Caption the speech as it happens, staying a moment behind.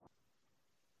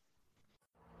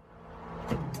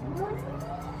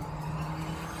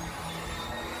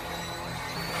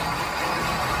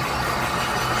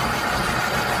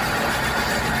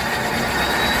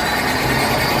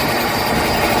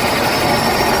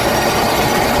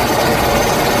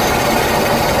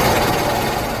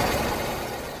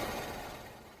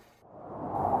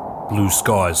blue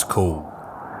skies cool.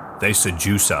 They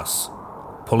seduce us,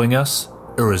 pulling us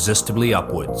irresistibly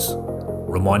upwards,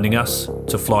 reminding us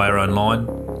to fly our own line,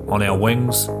 on our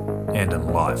wings, and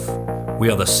in life. We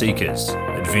are the seekers,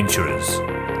 adventurers,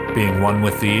 being one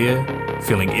with the air,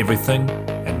 feeling everything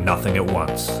and nothing at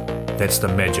once. That's the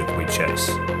magic we chase.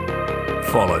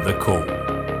 Follow the call.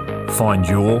 Find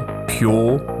your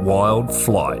pure, wild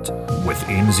flight with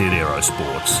NZ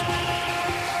Aerosports.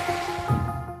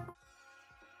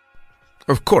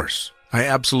 Of course, I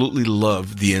absolutely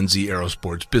love the NZ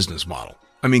Aerosports business model.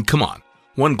 I mean, come on.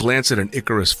 One glance at an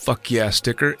Icarus fuck yeah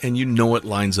sticker and you know it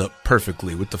lines up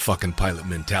perfectly with the fucking pilot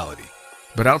mentality.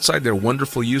 But outside their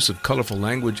wonderful use of colorful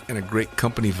language and a great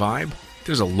company vibe,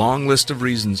 there's a long list of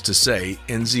reasons to say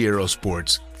NZ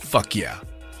Aerosports fuck yeah.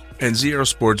 NZ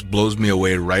Aerosports blows me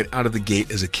away right out of the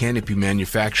gate as a canopy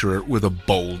manufacturer with a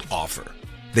bold offer.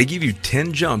 They give you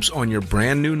 10 jumps on your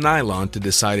brand new nylon to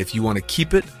decide if you want to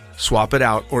keep it, swap it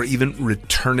out, or even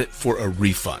return it for a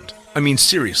refund. I mean,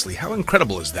 seriously, how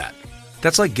incredible is that?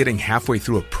 That's like getting halfway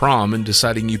through a prom and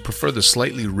deciding you prefer the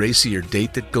slightly racier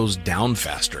date that goes down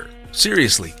faster.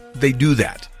 Seriously, they do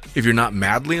that. If you're not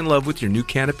madly in love with your new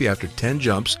canopy after 10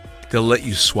 jumps, they'll let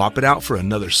you swap it out for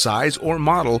another size or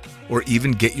model, or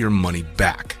even get your money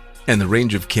back. And the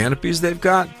range of canopies they've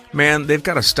got? Man, they've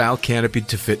got a style canopy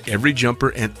to fit every jumper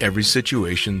and every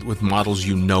situation with models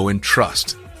you know and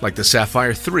trust, like the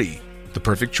Sapphire 3, the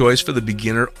perfect choice for the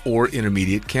beginner or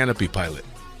intermediate canopy pilot.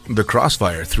 The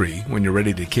Crossfire 3, when you're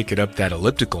ready to kick it up that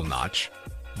elliptical notch.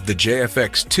 The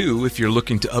JFX 2, if you're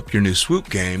looking to up your new swoop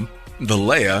game. The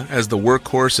Leia as the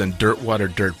workhorse and dirtwater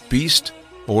dirt beast.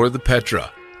 Or the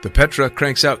Petra. The Petra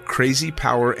cranks out crazy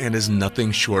power and is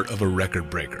nothing short of a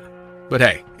record breaker. But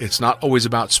hey, it's not always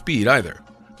about speed either.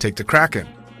 Take the Kraken.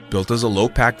 Built as a low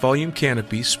pack volume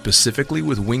canopy specifically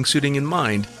with wingsuiting in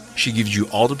mind, she gives you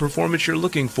all the performance you're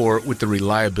looking for with the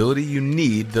reliability you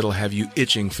need that'll have you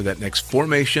itching for that next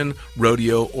formation,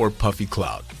 rodeo, or puffy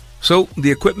cloud. So,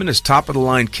 the equipment is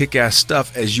top-of-the-line kick-ass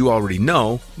stuff as you already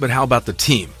know, but how about the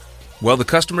team? Well, the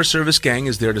customer service gang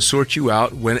is there to sort you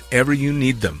out whenever you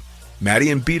need them.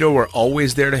 Maddie and Beto are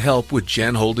always there to help with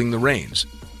Jen holding the reins.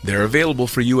 They're available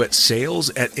for you at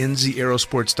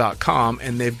sales@nzaerosports.com,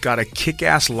 and they've got a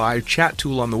kick-ass live chat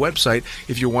tool on the website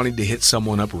if you're wanting to hit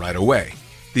someone up right away.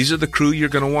 These are the crew you're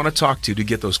going to want to talk to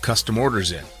get those custom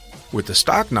orders in. With the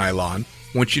stock nylon,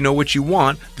 once you know what you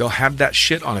want, they'll have that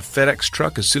shit on a FedEx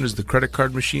truck as soon as the credit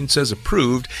card machine says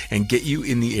approved and get you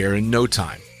in the air in no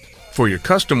time. For your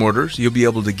custom orders, you'll be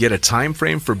able to get a time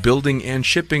frame for building and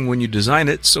shipping when you design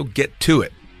it, so get to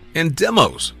it. And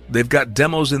demos. They've got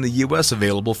demos in the US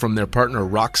available from their partner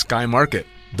Rock Sky Market.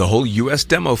 The whole US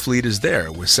demo fleet is there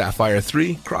with Sapphire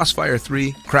 3, Crossfire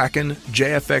 3, Kraken,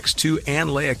 JFX 2, and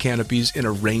Leia canopies in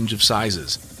a range of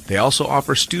sizes. They also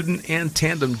offer student and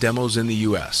tandem demos in the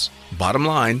US. Bottom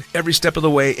line, every step of the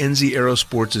way, NZ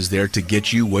Aerosports is there to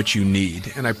get you what you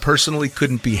need, and I personally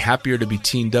couldn't be happier to be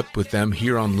teamed up with them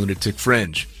here on Lunatic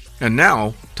Fringe. And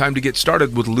now, time to get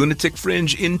started with Lunatic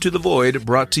Fringe Into the Void,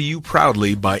 brought to you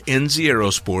proudly by NZ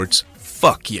Aerosports.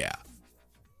 Fuck yeah.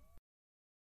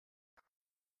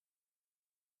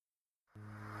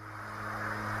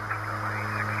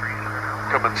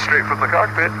 Coming straight from the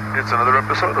cockpit, it's another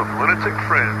episode of Lunatic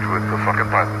Fringe with the fucking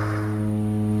pilot.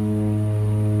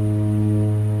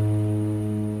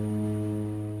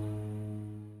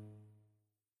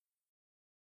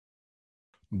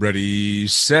 Ready,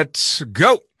 set,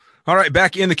 go. All right,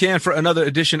 back in the can for another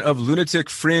edition of Lunatic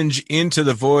Fringe Into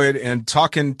the Void, and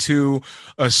talking to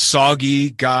a soggy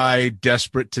guy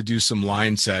desperate to do some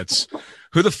line sets.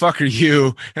 Who the fuck are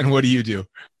you, and what do you do?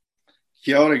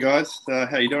 Kia ora, guys.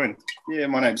 How you doing? Yeah,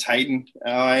 my name's Hayden.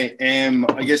 I am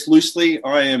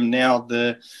now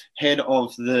the head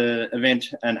of the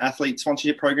event and athlete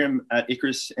sponsorship program at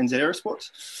Icarus NZ Aerosports.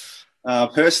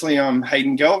 Personally, I'm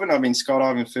Hayden Galvin. I've been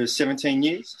skydiving for 17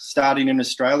 years, starting in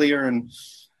Australia, and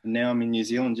now I'm in New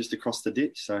Zealand, just across the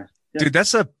ditch. So, yeah. Dude,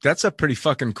 that's a pretty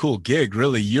fucking cool gig,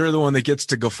 really. You're the one that gets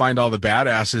to go find all the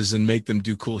badasses and make them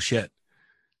do cool shit.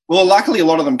 Well, luckily, a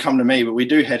lot of them come to me, but we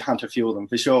do headhunt a few of them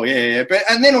for sure. Yeah. But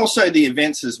and then also the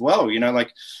events as well. You know,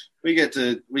 like we get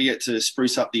to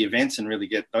spruce up the events and really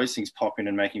get those things popping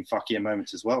and making fuck yeah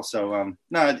moments as well. So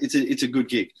no, it's a good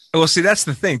gig. Well, see, that's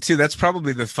the thing too. That's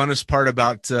probably the funnest part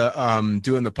about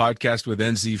doing the podcast with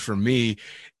NZ for me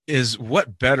is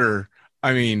what better.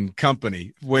 I mean,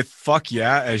 company with fuck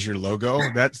yeah as your logo.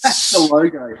 That's the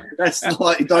logo. That's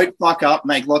like, don't fuck up,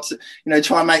 make lots of,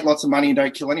 try and make lots of money and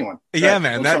don't kill anyone. Yeah,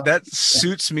 man, that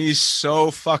suits me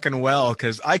so fucking well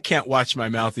because I can't watch my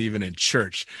mouth even in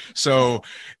church. So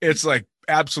it's like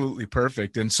absolutely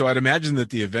perfect. And so I'd imagine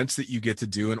that the events that you get to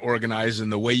do and organize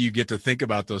and the way you get to think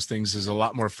about those things is a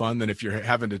lot more fun than if you're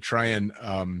having to try and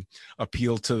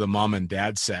appeal to the mom and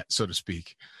dad set, so to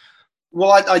speak.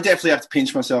 Well, I definitely have to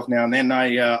pinch myself now and then.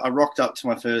 I rocked up to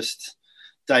my first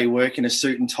day work in a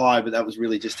suit and tie, but that was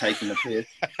really just taking the piss.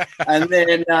 And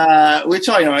then, which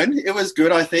I own, it was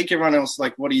good. I think everyone else was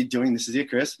like, what are you doing? This is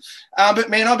Icarus. But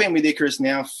man, I've been with Icarus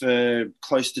now for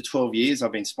close to 12 years.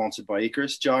 I've been sponsored by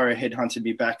Icarus. Gyro headhunted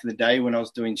me back in the day when I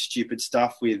was doing stupid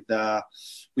stuff with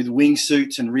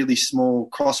wingsuits and really small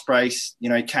cross brace,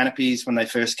 canopies when they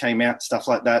first came out, stuff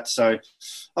like that. So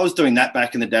I was doing that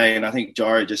back in the day, and I think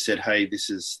Gyro just said, "Hey, this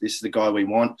is the guy we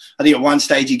want." I think at one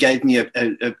stage he gave me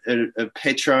a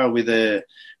Petra with a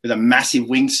massive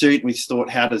wingsuit, and we thought,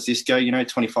 "How does this go?"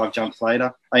 25 jumps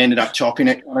later, I ended up chopping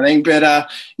it, kind of thing. But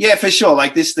yeah, for sure,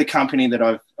 like this is the company that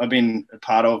I've been a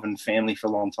part of and family for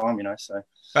a long time, So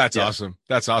that's awesome.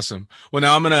 That's awesome. Well,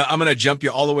 now I'm gonna jump you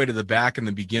all the way to the back in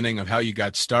the beginning of how you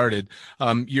got started.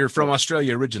 You're from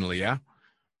Australia originally, yeah?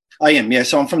 I am, yeah.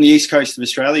 So I'm from the east coast of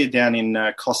Australia, down in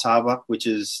Coffs Harbour, which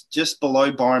is just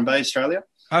below Byron Bay, Australia.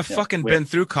 I've fucking been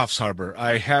through Coffs Harbour.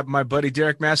 I had my buddy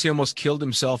Derek Massey almost killed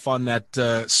himself on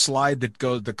that slide that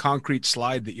goes, the concrete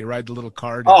slide that you ride the little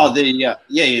car down. Oh,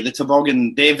 the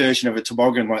toboggan, their version of a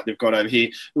toboggan like they've got over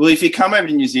here. Well, if you come over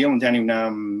to New Zealand, down in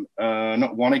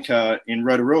not Wanaka, in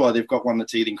Rotorua, they've got one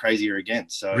that's even crazier again.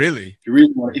 So really,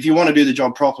 if you want to do the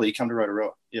job properly, you come to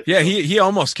Rotorua. Yeah, he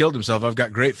almost killed himself. I've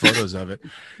got great photos of it.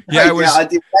 Yeah, I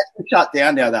did. That's shut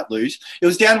down now, that luge. It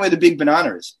was down where the big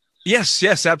banana is.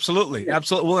 Yes, absolutely.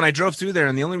 Absolutely. Well, and I drove through there,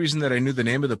 and the only reason that I knew the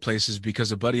name of the place is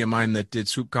because a buddy of mine that did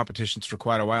swoop competitions for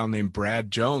quite a while named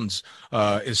Brad Jones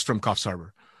is from Coffs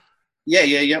Harbour.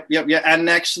 Yeah. And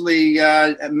actually,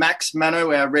 Max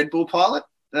Mano, our Red Bull pilot,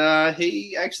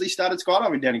 he actually started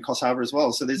skydiving down in Coffs Harbour as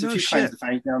well. So there's a few claims to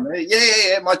fame down there.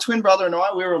 Yeah. My twin brother and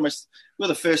I, we were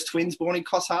the first twins born in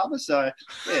Coffs Harbour. So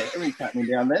yeah, everything's happening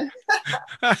down there.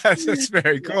 That's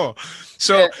very cool.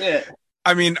 So yeah.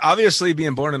 I mean, obviously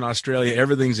being born in Australia,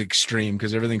 everything's extreme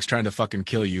because everything's trying to fucking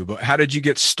kill you. But how did you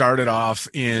get started off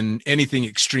in anything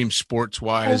extreme sports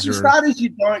wise? Well, starters, you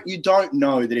don't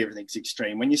know that everything's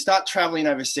extreme. When you start traveling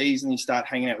overseas and you start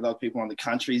hanging out with other people in the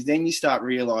countries, then you start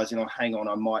realizing, oh, hang on,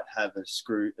 I might have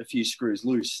a few screws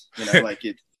loose. Like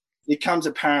it comes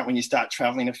apparent when you start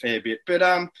traveling a fair bit. But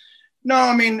no,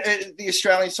 I mean, the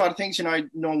Australian side of things,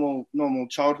 normal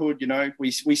childhood,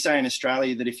 we say in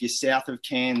Australia that if you're south of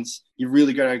Cairns, you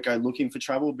really got to go looking for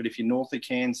trouble. But if you're north of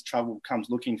Cairns, trouble comes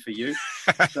looking for you.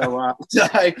 So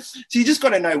you just got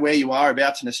to know where you are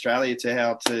abouts in Australia to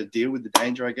how to deal with the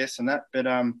danger, I guess, and that. But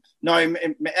no,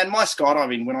 and my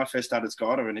skydiving, when I first started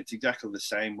skydiving, it's exactly the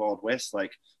same Wild West.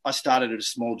 Like I started at a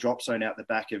small drop zone out the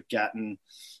back of Gatton,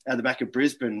 at the back of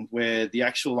Brisbane, where the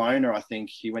actual owner, I think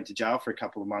he went to jail for a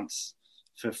couple of months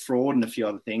for fraud and a few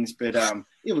other things. But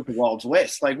it was the Wild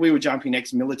West. Like we were jumping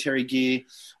ex-military gear.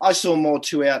 I saw more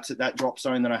 2-outs at that drop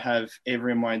zone than I have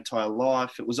ever in my entire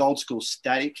life. It was old school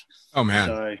static. Oh, man.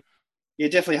 So yeah,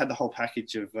 definitely had the whole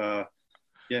package of,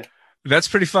 yeah. That's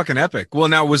pretty fucking epic. Well,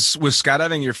 now was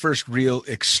skydiving your first real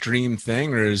extreme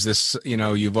thing, or is this,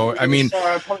 you've always, I mean,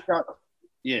 sorry, I probably can't,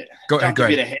 yeah. Go ahead. A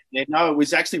bit ahead there. No, it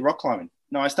was actually rock climbing.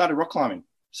 No, I started rock climbing.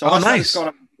 So I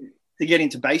started to get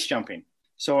into base jumping.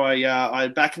 So I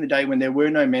back in the day when there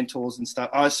were no mentors and stuff,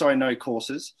 no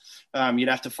courses, you'd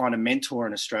have to find a mentor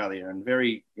in Australia, and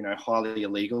very, highly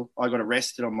illegal. I got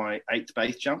arrested on my 8th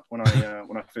base jump when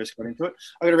I first got into it.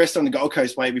 I got arrested on the Gold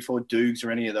Coast way before Dukes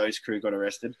or any of those crew got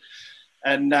arrested.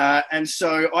 And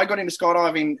so I got into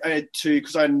skydiving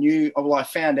because I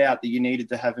found out that you needed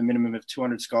to have a minimum of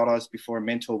 200 skydives before a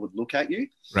mentor would look at you.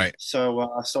 Right. So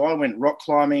I went rock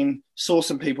climbing, saw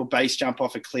some people base jump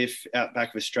off a cliff out back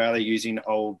of Australia using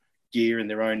old gear and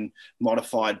their own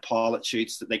modified pilot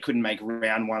chutes that they couldn't make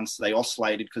round ones. So they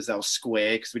oscillated because they were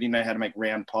square, because we didn't know how to make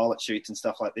round pilot chutes and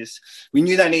stuff like this. We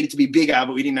knew they needed to be bigger,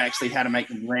 but we didn't know actually how to make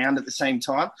them round at the same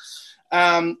time.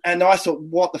 And I thought,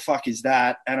 what the fuck is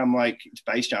that? And I'm like, it's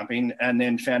base jumping. And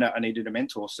then found out I needed a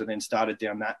mentor. So then started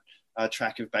down that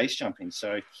track of base jumping.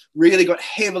 So really got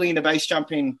heavily into base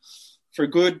jumping for a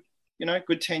good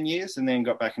 10 years, and then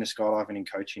got back into skydiving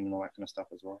and coaching and all that kind of stuff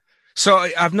as well. So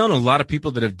I've known a lot of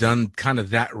people that have done kind of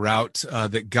that route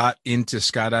that got into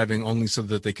skydiving only so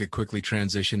that they could quickly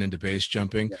transition into base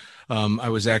jumping. Yeah. I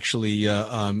was actually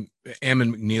Ammon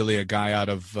McNeely, a guy out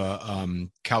of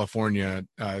California,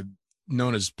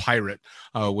 known as Pirate,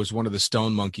 was one of the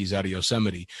stone monkeys out of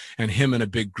Yosemite, and him and a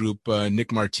big group,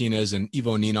 Nick Martinez and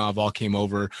Ivo Ninov, all came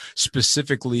over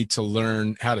specifically to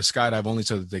learn how to skydive, only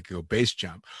so that they could go base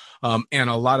jump. And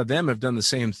a lot of them have done the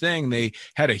same thing. They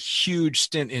had a huge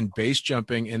stint in base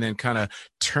jumping and then kind of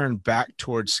turned back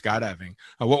towards skydiving.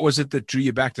 What was it that drew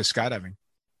you back to skydiving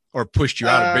or pushed you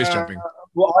out of base jumping?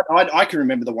 Well, I can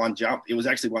remember the one jump. It was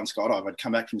actually one skydive. I'd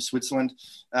come back from Switzerland,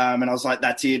 and I was like,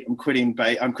 "That's it. I'm quitting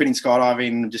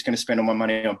skydiving. I'm just going to spend all my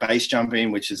money on base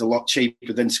jumping, which is a lot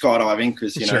cheaper than skydiving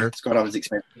because skydiving is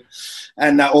expensive.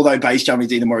 And although base jumping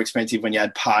is even more expensive when you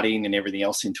add partying and everything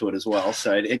else into it as well,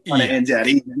 so it kind of ends out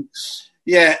even."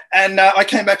 Yeah, and I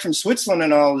came back from Switzerland,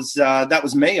 and I was that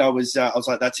was me. I was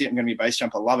like, "That's it. I'm going to be a base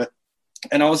jump. I love it."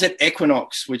 And I was at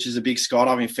Equinox, which is a big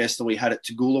skydiving festival. We had it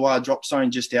to Goolawah drop zone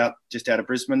just out of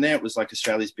Brisbane there. It was like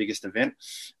Australia's biggest event.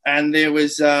 And there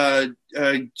was Giola,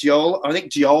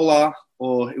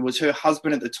 or it was her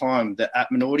husband at the time, the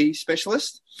at-minority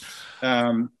specialist.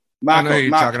 Marco, I know who you're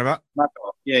talking about.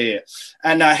 Marco, yeah.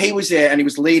 And he was there, and he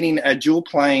was leading a dual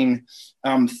plane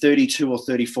 32 or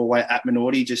 34 way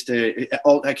at-minority, for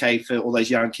all those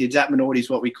young kids. At-minority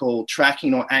is what we call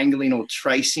tracking or angling or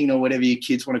tracing or whatever you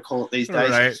kids want to call it these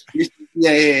days. Right.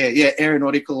 Yeah,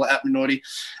 aeronautical at-minority.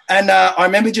 And I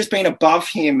remember just being above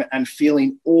him and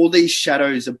feeling all these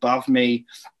shadows above me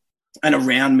and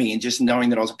around me, and just knowing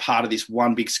that I was a part of this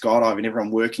one big skydive and everyone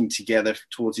working together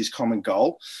towards this common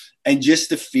goal. And just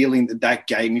the feeling that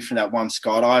gave me from that one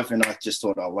skydive, and I just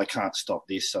thought, I can't stop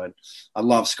this. So I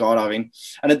love skydiving.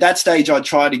 And at that stage, I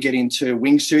tried to get into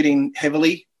wingsuiting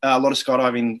heavily, a lot of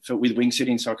skydiving with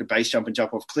wingsuiting so I could base jump and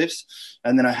jump off cliffs.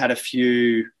 And then I had a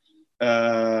few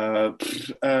like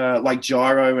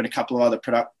Gyro and a couple of other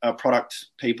product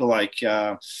people, like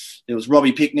there was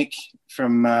Robbie Picnic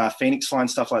from Phoenix Fly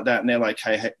and stuff like that, and they're like,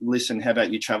 hey, listen, how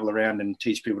about you travel around and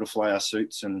teach people to fly our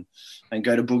suits and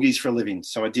go to boogies for a living?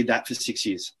 So I did that for 6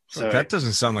 years. So that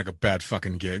doesn't sound like a bad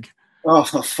fucking gig. Oh,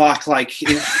 for fuck. Like,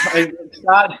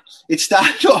 it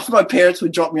started off, my parents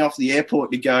would drop me off the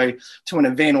airport to go to an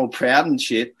event all proud and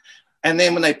shit. And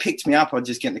then when they picked me up, I'd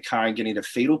just get in the car and get into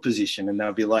fetal position, and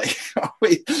they'll be like,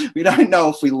 we don't know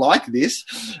if we like this.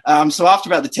 So after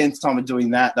about the 10th time of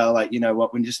doing that, they're like, you know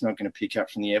what, we're just not going to pick you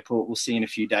up from the airport. We'll see you in a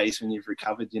few days when you've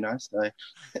recovered, So they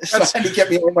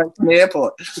kept me all the way from the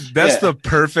airport. That's the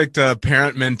perfect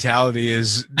parent mentality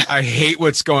is, I hate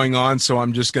what's going on, so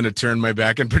I'm just going to turn my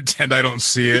back and pretend I don't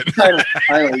see it.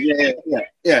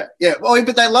 Yeah. Well,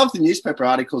 but they love the newspaper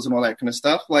articles and all that kind of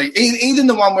stuff. Like even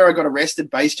the one where I got arrested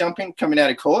base jumping coming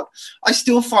out of court, I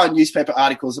still find newspaper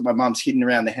articles that my mum's hidden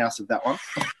around the house of that one.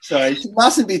 So she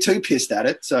mustn't be too pissed at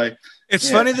it. So it's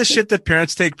funny the shit that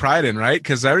parents take pride in, right?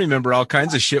 Because I remember all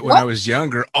kinds of shit when I was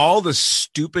younger, all the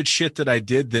stupid shit that I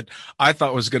did that I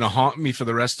thought was going to haunt me for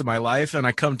the rest of my life. And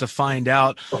I come to find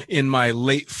out in my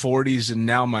late 40s and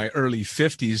now my early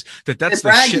 50s that's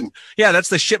the shit. Yeah, that's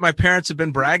the shit my parents have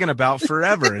been bragging about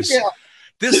forever.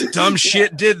 This dumb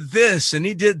shit did this and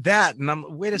he did that. And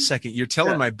I'm, wait a second, you're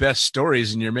telling my best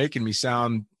stories and you're making me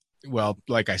sound, well,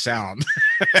 like I sound.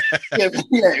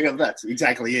 yeah, that's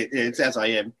exactly it. It's as I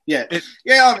am.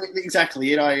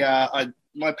 Exactly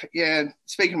it.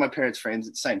 Speaking of my parents' friends,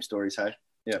 it's the same stories, hey?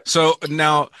 Yeah. So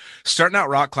now, starting out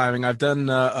rock climbing, I've done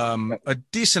a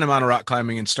decent amount of rock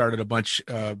climbing and started a bunch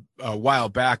a while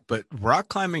back, but rock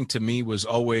climbing to me was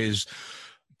always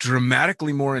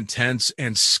dramatically more intense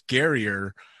and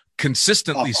scarier,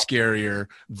 consistently scarier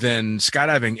than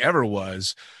skydiving ever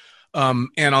was. And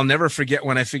I'll never forget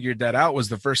when I figured that out was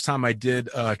the first time I did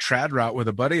a trad route with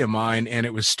a buddy of mine, and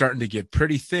it was starting to get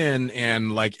pretty thin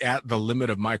and like at the limit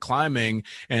of my climbing.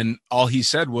 And all he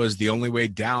said was the only way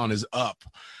down is up.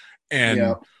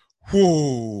 And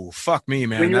whoo, fuck me,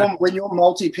 man. When you're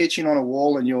multi-pitching on a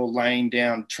wall and you're laying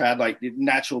down trad, like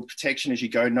natural protection as you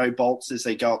go, no bolts as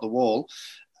they go up the wall,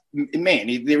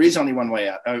 man, there is only one way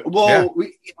out. I've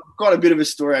got a bit of a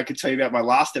story I could tell you about my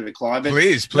last ever climb.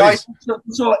 Please.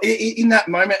 So in that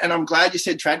moment, and I'm glad you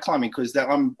said trad climbing because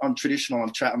I'm traditional.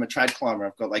 I'm a trad climber.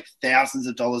 I've got like thousands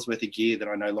of dollars worth of gear that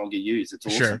I no longer use. It's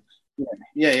awesome. Sure.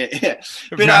 Yeah.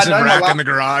 But massive rack in the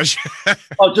garage.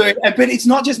 Oh, dude! But it's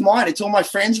not just mine; it's all my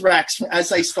friends' racks as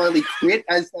they slowly quit,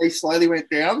 as they slowly went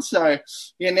down. So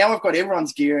now I've got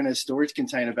everyone's gear in a storage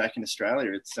container back in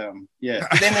Australia. It's But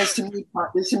then there's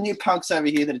some new punks over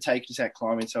here that are taking us out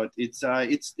climbing. So it's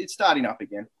starting up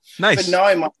again. Nice. But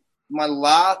no, my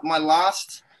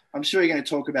last. I'm sure you're going to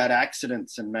talk about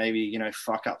accidents and maybe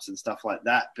fuck ups and stuff like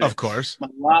that. But of course,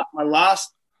 my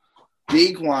last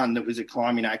big one that was a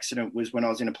climbing accident was when I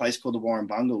was in a place called the Warren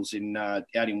Bungles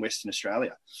out in Western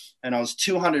Australia, and I was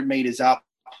 200 meters up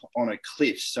on a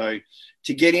cliff. So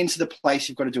to get into the place,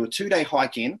 you've got to do a 2-day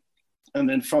hike in. And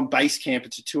then from base camp,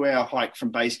 it's a 2-hour hike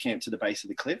from base camp to the base of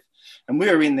the cliff. And we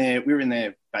were in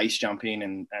there base jumping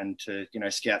and to,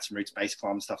 scout some routes, base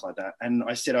climb, stuff like that. And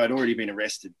I said I'd already been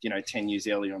arrested, 10 years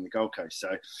earlier on the Gold Coast.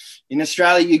 So in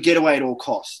Australia, you get away at all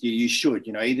costs. You should,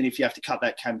 even if you have to cut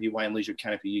that canopy away and lose your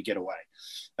canopy, you get away.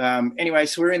 Anyway,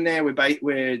 so we're in there,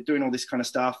 we're doing all this kind of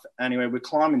stuff. Anyway, we're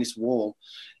climbing this wall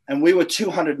and we were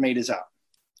 200 meters up.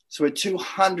 So we're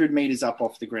 200 meters up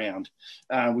off the ground,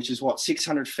 which is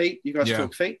 600 feet? You guys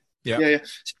talk feet? Yeah.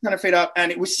 600 feet up. And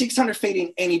it was 600 feet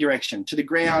in any direction, to the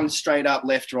ground, straight up,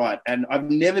 left, right. And I've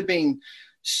never felt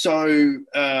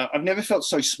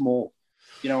so small,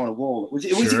 on a wall.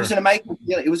 It was an amazing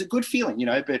feeling. It was a good feeling,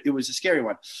 but it was a scary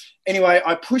one. Anyway,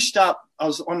 I pushed up. I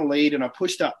was on a lead and I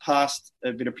pushed up past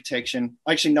a bit of protection.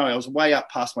 Actually, no, I was way up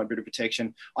past my bit of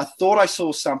protection. I thought I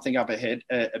saw something up ahead,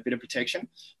 a bit of protection.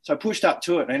 So I pushed up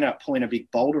to it and ended up pulling a big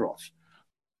boulder off.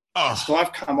 Oh. So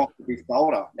I've come off the big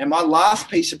boulder. And my last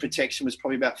piece of protection was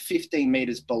probably about 15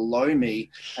 meters below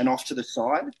me and off to the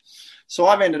side. So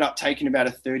I've ended up taking about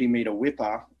a 30-meter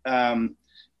whipper,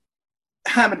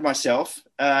 hammered myself,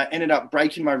 ended up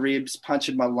breaking my ribs,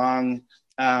 punctured my lung,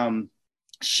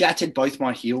 shattered both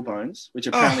my heel bones, which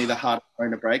apparently the hardest bone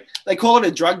to break. They call it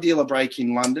a drug dealer break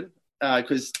in London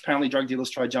because apparently drug dealers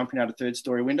try jumping out a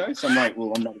third-story window. So I'm like,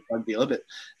 well, I'm not a drug dealer, but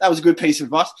that was a good piece of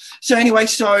advice. So anyway,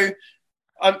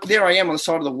 there I am on the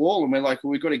side of the wall and we're like, well,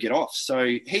 we've got to get off. So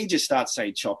he just starts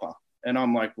saying chopper. And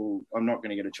I'm like, well, I'm not going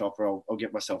to get a chopper. I'll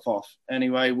get myself off.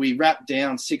 Anyway, we wrapped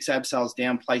down 6 abseils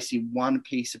down, placing one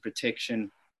piece of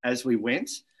protection as we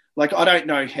went. Like, I don't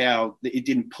know how it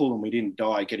didn't pull and we didn't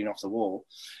die getting off the wall.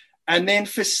 And then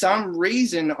for some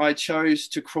reason, I chose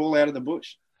to crawl out of the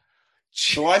bush.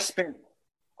 So I spent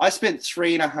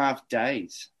 3.5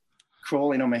 days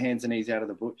crawling on my hands and knees out of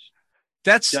the bush.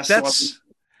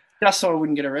 Just so I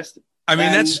wouldn't get arrested. I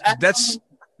mean,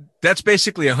 that's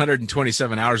basically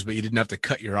 127 hours, but you didn't have to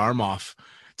cut your arm off.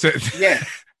 Yeah.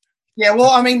 Yeah, well,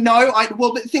 I mean, no.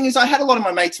 But the thing is, I had a lot of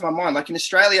my mates in my mind. Like in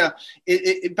Australia,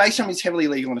 base jumping is heavily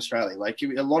illegal in Australia. Like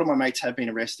a lot of my mates have been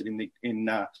arrested in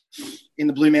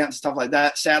the Blue Mountains, stuff like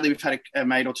that. Sadly, we've had a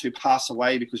mate or two pass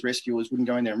away because rescuers wouldn't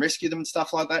go in there and rescue them and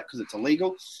stuff like that because it's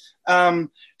illegal.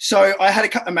 So I had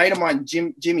a mate of mine,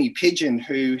 Jimmy Pigeon,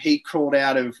 who he crawled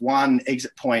out of one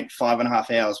exit point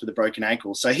 5.5 hours with a broken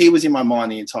ankle. So he was in my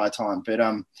mind the entire time.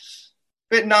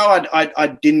 But no,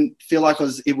 I didn't feel like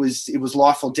it was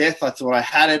life or death. I thought I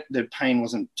had it. The pain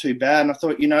wasn't too bad. And I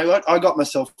thought, you know what? I got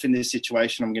myself in this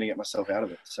situation. I'm going to get myself out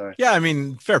of it. So yeah, I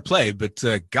mean, fair play, but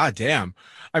goddamn.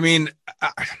 I mean,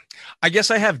 I guess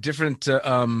I have different,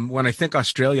 when I think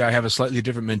Australia, I have a slightly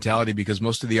different mentality because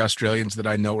most of the Australians that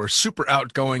I know are super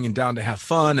outgoing and down to have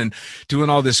fun and doing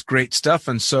all this great stuff.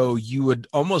 And so you would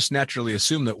almost naturally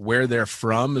assume that where they're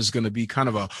from is going to be kind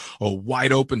of a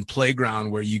wide open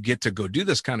playground where you get to go do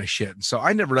this kind of shit. And so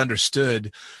I never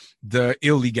understood the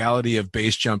illegality of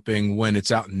base jumping when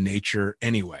it's out in nature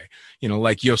anyway,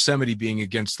 like Yosemite being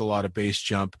against a lot of base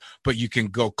jump, but you can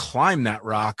go climb that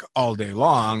rock all day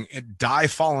long and die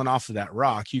falling off of that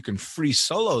rock. You can free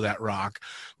solo that rock,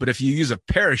 but if you use a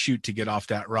parachute to get off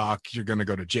that rock, you're going to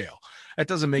go to jail. That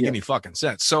doesn't make any fucking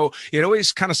sense. So it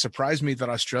always kind of surprised me that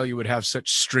Australia would have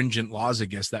such stringent laws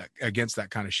against that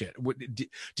kind of shit.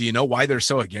 Do you know why they're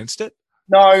so against it?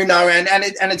 No, and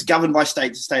it's governed by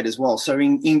state to state as well. So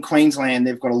in Queensland,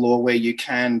 they've got a law where you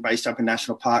can base jump in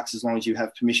national parks as long as you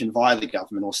have permission via the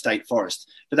government or state forest,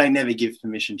 but they never give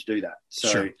permission to do that. So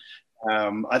sure.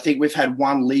 I think we've had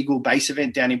one legal base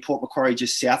event down in Port Macquarie,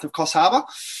 just south of Coffs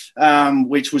Harbour,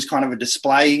 which was kind of a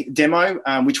display demo,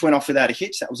 which went off without a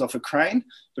hitch. That was off a crane.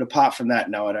 But apart from that,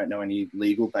 no, I don't know any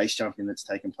legal base jumping that's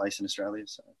taken place in Australia.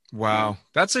 So. Wow.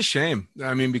 That's a shame.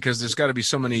 I mean, because there's got to be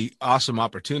so many awesome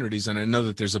opportunities. And I know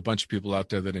that there's a bunch of people out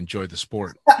there that enjoy the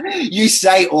sport. You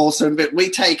say awesome, but we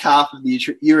take half of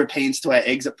the Europeans to our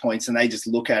exit points and they just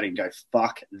look at it and go,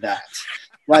 fuck that.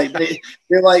 Like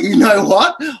they're like, you know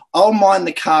what? I'll mind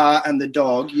the car and the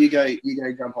dog. You go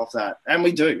jump off that. And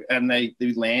we do. And they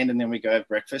do land and then we go have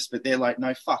breakfast. But they're like,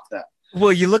 no, fuck that.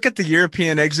 Well, you look at the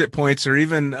European exit points, or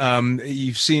even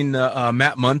you've seen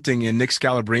Matt Munting and Nick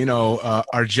Scalabrino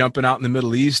are jumping out in the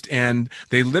Middle East, and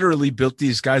they literally built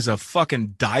these guys a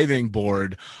fucking diving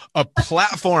board, a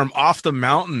platform off the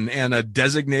mountain, and a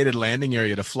designated landing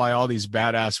area to fly all these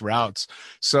badass routes.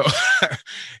 So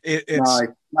it's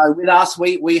no. With us,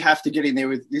 we have to get in there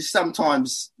with this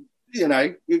sometimes.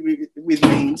 With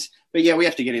means. But yeah, we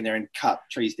have to get in there and cut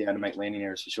trees down to make landing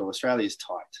areas for sure. Australia's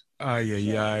tight.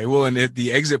 Yeah. Well, and at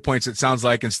the exit points, it sounds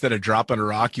like instead of dropping a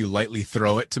rock, you lightly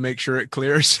throw it to make sure it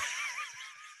clears.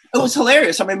 It was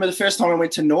hilarious. I remember the first time I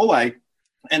went to Norway,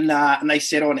 and they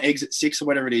said on exit 6 or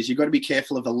whatever it is, you've got to be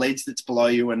careful of a ledge that's below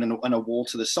you and a wall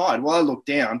to the side. Well, I looked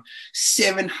down,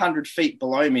 700 feet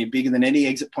below me, bigger than any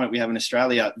exit point we have in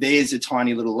Australia. There's a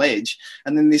tiny little ledge.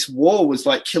 And then this wall was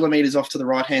like kilometers off to the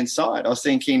right-hand side. I was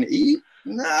thinking,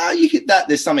 no, you hit that,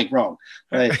 there's something wrong.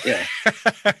 But, yeah.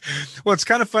 Well, it's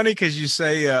kind of funny because you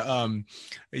say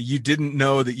you didn't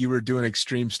know that you were doing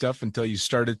extreme stuff until you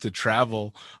started to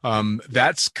travel.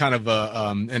 That's kind of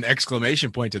an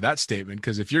exclamation point to that statement,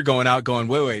 because if you're going out going,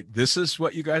 wait, this is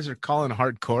what you guys are calling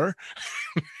hardcore?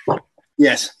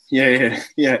 Yes. Yeah.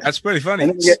 That's pretty funny.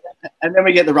 And then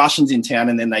we get the Russians in town,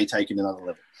 and then they take it another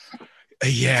level.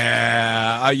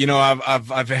 Yeah,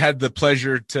 I've had the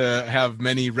pleasure to have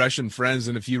many Russian friends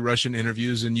and a few Russian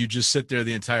interviews, and you just sit there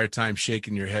the entire time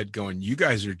shaking your head going, you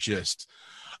guys are just,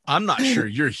 I'm not sure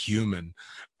you're human.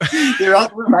 They're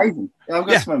amazing. I've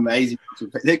got some amazing.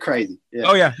 They're crazy. Yeah.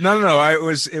 Oh yeah, no. It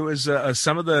was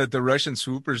some of the Russian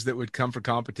swoopers that would come for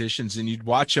competitions, and you'd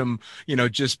watch them,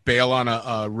 just bail on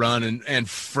a run and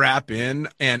frap in,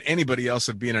 and anybody else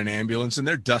would be in an ambulance, and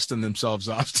they're dusting themselves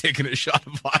off, taking a shot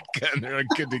of vodka, and they're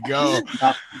good to go.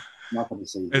 Nothing to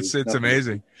see. It's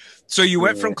amazing. So you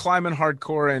went from climbing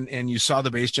hardcore and you saw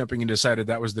the base jumping and decided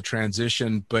that was the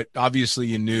transition, but obviously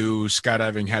you knew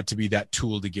skydiving had to be that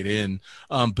tool to get in.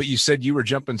 But you said you were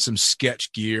jumping some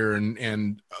sketch gear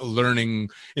and learning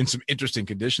in some interesting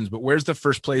conditions. But where's the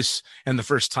first place and the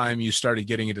first time you started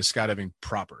getting into skydiving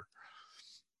proper?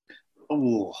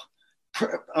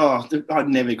 I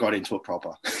never got into it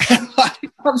proper.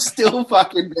 I'm still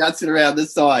fucking bouncing around the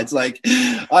sides. Like,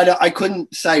 I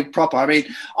couldn't say proper. I mean,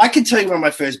 I can tell you when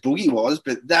my first boogie was,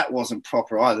 but that wasn't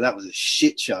proper either. That was a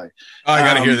shit show. Oh, I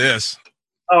got to hear this.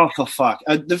 Oh, for fuck.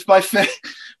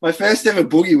 My first ever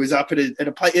boogie was up at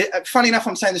a place. Funny enough,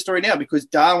 I'm saying the story now because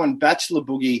Darwin the Bachelor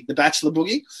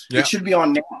Boogie, it should be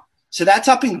on now. So that's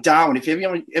up in Darwin. If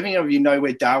any of you know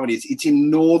where Darwin is, it's in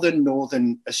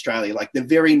northern Australia, like the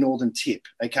very northern tip,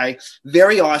 okay?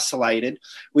 Very isolated.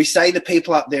 We say the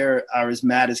people up there are as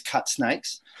mad as cut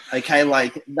snakes, okay?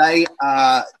 Like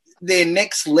they're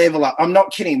next level up. I'm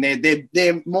not kidding.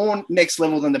 They're more next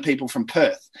level than the people from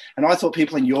Perth. And I thought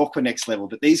people in York were next level,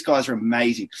 but these guys are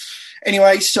amazing.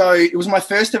 Anyway, so it was my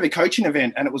first ever coaching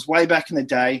event, and it was way back in the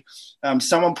day.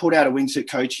 Someone pulled out a wingsuit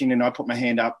coaching, and I put my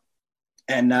hand up.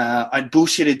 And I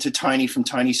bullshitted to Tony from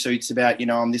Tony Suits about,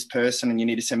 I'm this person and you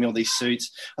need to send me all these suits.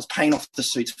 I was paying off the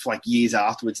suits for like years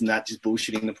afterwards and that, just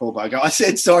bullshitting the poor bugger. I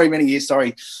said, sorry, many years.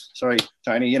 Sorry,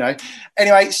 Tony,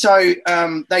 Anyway, so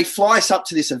they fly us up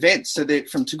to this event. So they're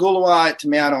from Toogoolawah to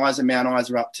Mount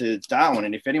Isa up to Darwin.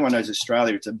 And if anyone knows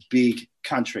Australia, it's a big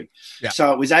country. Yeah.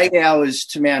 So it was 8 hours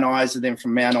to Mount Isa, then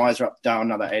from Mount Isa up to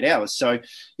Darwin, another 8 hours. So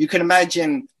you can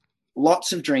imagine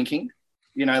lots of drinking,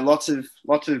 lots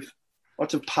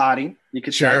of partying, you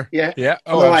could say. Yeah.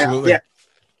 Oh, absolutely. Yeah.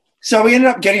 So we ended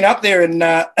up getting up there, and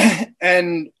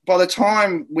by the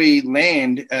time we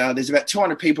land, there's about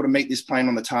 200 people to meet this plane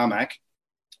on the tarmac.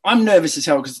 I'm nervous as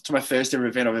hell because it's my first ever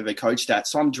event I've ever coached at,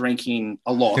 so I'm drinking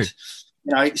a lot.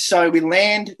 So we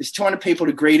land, there's 200 people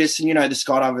to greet us, and, the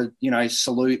skydiver,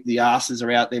 salute, the asses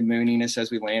are out there mooning us as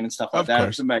we land and stuff like that.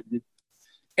 It's amazing.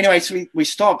 Anyway, so we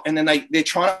stop, and then they're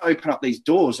trying to open up these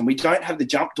doors, and we don't have the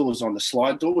jump doors on the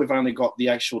slide door. We've only got the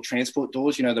actual transport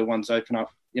doors, the ones open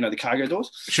up, the cargo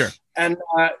doors. Sure. And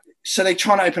so they're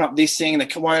trying to open up this thing, and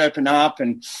they won't open up,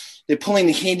 and they're pulling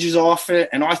the hinges off it.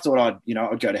 And I thought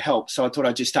I'd go to help. So I thought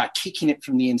I'd just start kicking it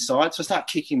from the inside. So I start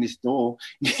kicking this door.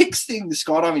 Next thing, the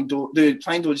skydiving door, the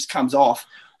plane door just comes off.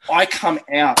 I come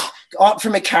out up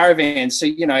from a caravan, so,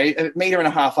 a metre and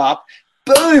a half up,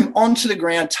 boom, onto the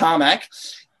ground, tarmac.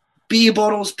 Beer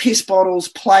bottles, piss bottles,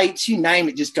 plates, you name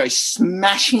it, just go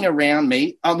smashing around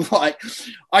me. I'm like,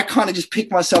 I kind of just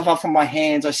pick myself up from my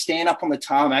hands. I stand up on the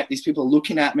tarmac. These people are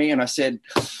looking at me, and I said,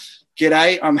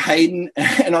 "G'day, I'm Hayden,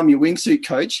 and I'm your wingsuit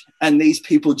coach." And these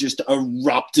people just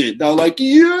erupted. They were like,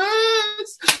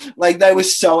 "Yes!" Like they were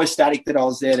so ecstatic that I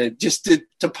was there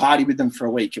to party with them for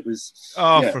a week. It was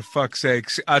for fuck's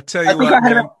sakes! I tell you what, I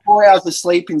had about 4 hours of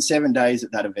sleep in 7 days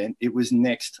at that event. It was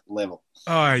next level.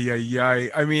 Oh, yeah.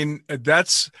 I mean,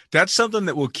 that's something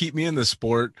that will keep me in the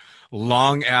sport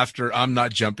long after I'm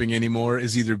not jumping anymore,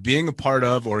 is either being a part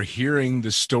of or hearing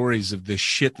the stories of the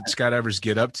shit that skydivers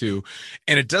get up to.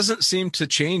 And it doesn't seem to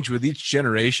change with each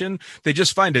generation. They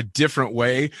just find a different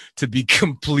way to be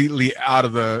completely out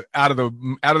of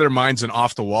their minds and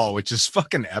off the wall, which is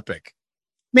fucking epic.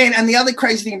 Man, and the other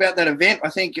crazy thing about that event, I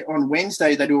think on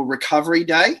Wednesday they do a recovery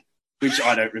day, which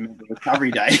I don't remember. Recovery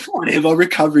day, whatever,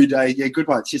 recovery day. Yeah, good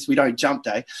one. It's just we don't jump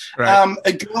day. Right.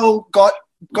 A girl got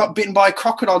bitten by a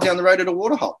crocodile down the road at a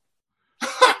waterhole.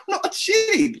 not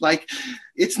shitting. Like,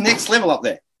 it's next level up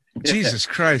there. Jesus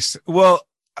Christ. Well,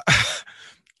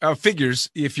 figures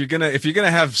if you're gonna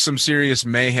have some serious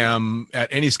mayhem at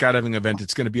any skydiving event,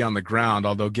 it's gonna be on the ground.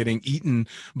 Although getting eaten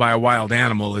by a wild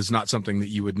animal is not something that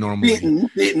you would normally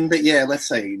bitten, but yeah, let's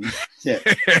say yeah.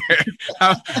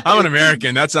 I'm an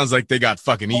American. That sounds like they got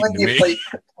fucking eaten to me.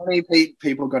 20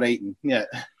 people got eaten. Yeah.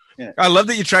 Yeah. I love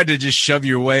that you tried to just shove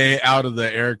your way out of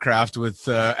the aircraft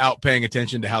without paying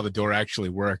attention to how the door actually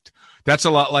worked. That's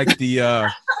a lot like the.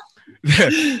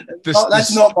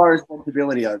 That's not my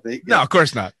responsibility, I think. No, of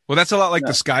course not. Well, that's a lot like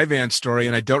the Skyvan story,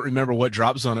 and I don't remember what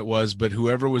drop zone it was, but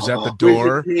whoever was at the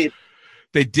door,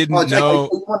 they didn't know.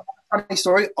 Funny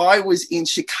story. I was in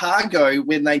Chicago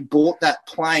when they bought that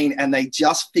plane, and they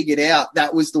just figured out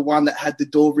that was the one that had the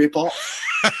door rip off.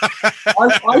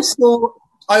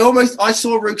 I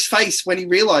saw Rook's face when he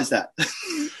realized that.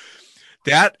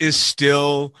 That is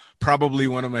still probably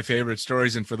one of my favorite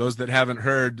stories. And for those that haven't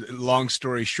heard, long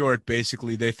story short,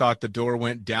 basically they thought the door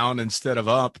went down instead of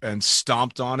up and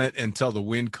stomped on it until the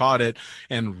wind caught it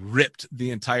and ripped the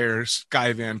entire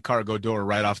Skyvan cargo door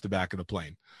right off the back of the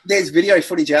plane. There's video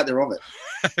footage out there of it.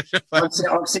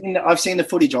 I've seen the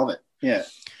footage of it. Yeah.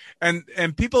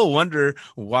 And people wonder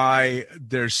why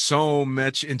there's so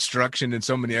much instruction and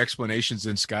so many explanations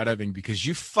in skydiving, because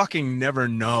you fucking never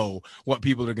know what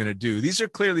people are going to do. These are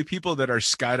clearly people that are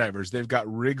skydivers. They've got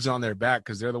rigs on their back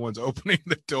because they're the ones opening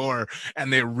the door,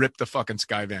 and they rip the fucking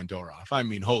Skyvan door off. I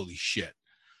mean, holy shit.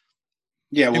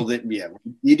 Yeah, well,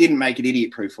 you didn't make it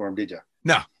idiot-proof for them, did you?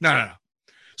 No.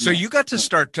 So you got to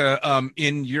start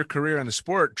in your career in the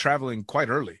sport traveling quite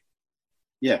early.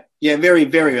 Yeah, very,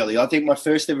 very early. I think my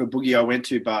first ever boogie I went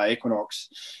to, Bar Equinox,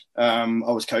 I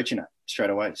was coaching it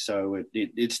straight away. So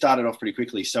it started off pretty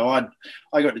quickly. So I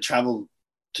got to travel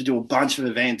to do a bunch of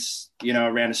events,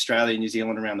 around Australia, New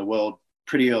Zealand, around the world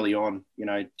pretty early on,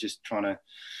 just trying to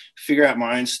figure out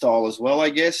my own style as well,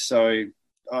 I guess. So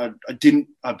I didn't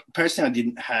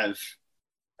have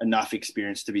enough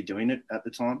experience to be doing it at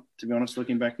the time, to be honest,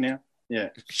 looking back now. Yeah,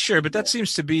 sure. But that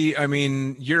seems to be, I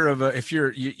mean,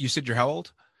 you said you're how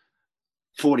old?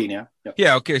 40 now. Yep.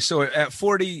 Yeah. Okay. So at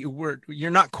 40, you're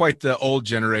not quite the old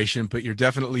generation, but you're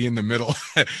definitely in the middle,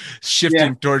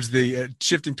 shifting towards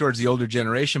the older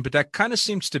generation. But that kind of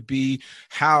seems to be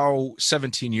how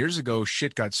 17 years ago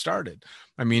shit got started.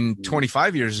 I mean,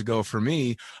 25 years ago for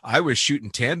me, I was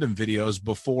shooting tandem videos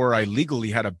before I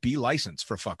legally had a B license,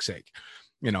 for fuck's sake.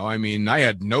 I mean, I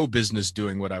had no business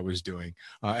doing what I was doing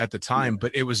at the time,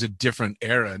 but it was a different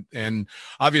era. And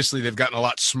obviously they've gotten a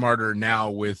lot smarter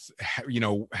now with,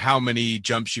 how many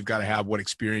jumps you've got to have, what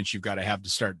experience you've got to have to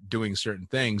start doing certain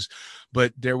things.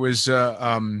 But there was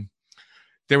certainly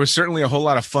a whole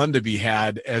lot of fun to be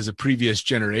had as a previous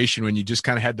generation when you just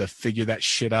kind of had to figure that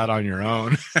shit out on your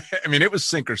own. I mean, it was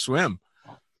sink or swim.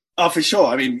 Oh, for sure.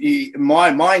 I mean,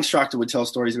 my instructor would tell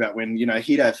stories about when,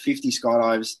 he'd have 50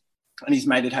 skydives and his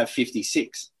mate would have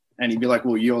 56. And he'd be like,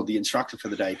 well, you're the instructor for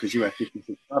the day because you have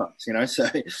 56 skydives, So,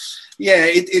 yeah,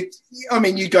 I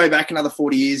mean, you go back another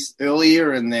 40 years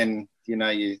earlier and then,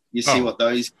 you see what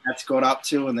those cats got up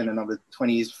to, and then another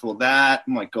 20 years before that.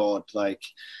 Oh, my God. I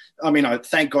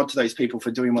thank God to those people for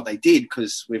doing what they did,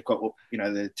 because we've got,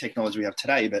 the technology we have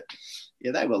today. But,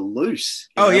 yeah, they were loose.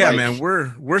 Man,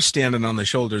 we're standing on the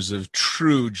shoulders of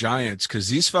true giants, because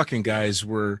these fucking guys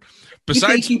were.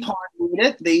 Besides, you think you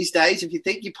pioneered it these days? If you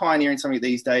think you're pioneering something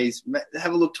these days,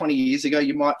 have a look 20 years ago.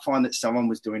 You might find that someone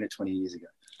was doing it 20 years ago.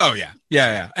 Oh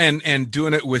yeah, and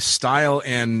doing it with style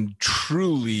and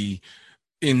truly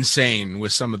insane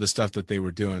with some of the stuff that they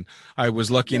were doing. I was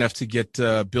lucky enough to get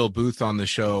Bill Booth on the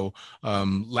show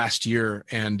last year,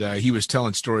 and he was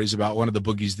telling stories about one of the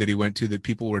boogies that he went to that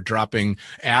people were dropping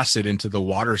acid into the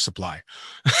water supply.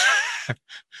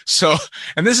 So,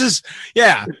 and this is,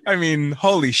 I mean,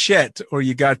 holy shit. Or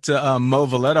you got Mo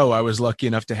Valetto, I was lucky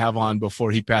enough to have on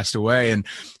before he passed away, and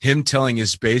him telling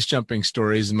his base jumping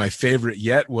stories. And my favorite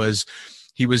yet was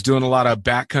he was doing a lot of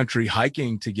backcountry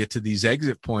hiking to get to these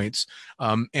exit points.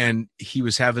 And he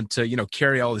was having to,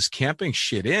 carry all his camping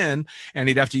shit in, and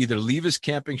he'd have to either leave his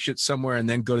camping shit somewhere and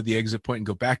then go to the exit point and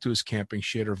go back to his camping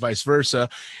shit, or vice versa.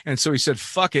 And so he said,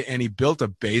 fuck it. And he built a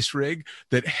base rig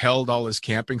that held all his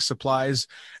camping supplies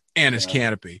and his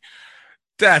canopy.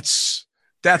 That's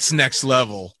next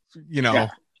level,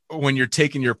 when you're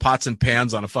taking your pots and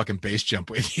pans on a fucking base jump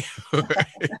with you,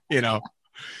 Yeah.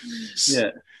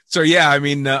 So, I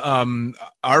mean,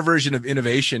 our version of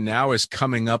innovation now is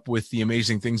coming up with the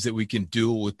amazing things that we can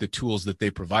do with the tools that they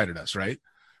provided us, right?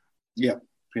 Yeah.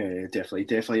 Yeah, definitely,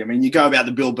 definitely. I mean, you go about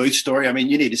the Bill Booth story. I mean,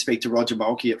 you need to speak to Roger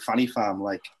Mulkey at Funny Farm.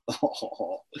 Like,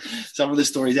 some of the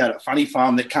stories out at Funny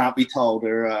Farm that can't be told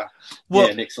are,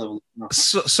 next level.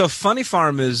 So Funny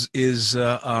Farm is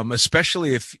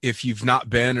especially if you've not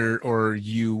been or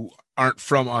you aren't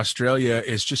from Australia,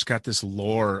 it's just got this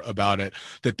lore about it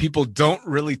that people don't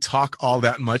really talk all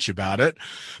that much about it.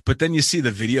 But then you see the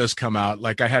videos come out.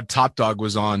 Like I had Top Dog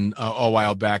was on a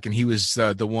while back, and he was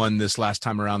the one this last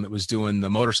time around that was doing the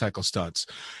motorcycle stunts.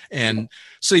 And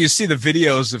so you see the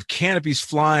videos of canopies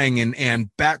flying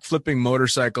and back flipping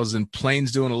motorcycles and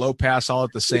planes doing a low pass all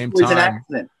at the same time. It was an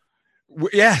accident.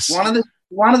 Yes.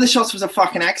 One of the shots was a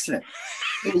fucking accident.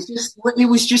 It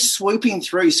was just swooping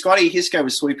through. Scotty Hisco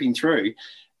was swooping through,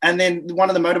 and then one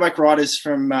of the motorbike riders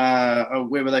from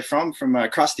where were they from? From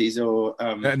Krusty's or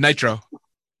Nitro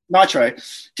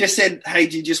just said, "Hey,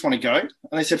 do you just want to go?" And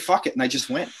they said, "Fuck it," and they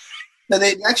just went. So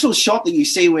the actual shot that you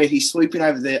see where he's swooping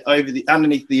over the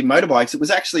underneath the motorbikes, it was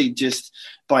actually just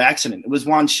by accident. It was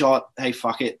one shot. Hey,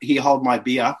 fuck it. Here, hold my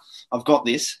beer. I've got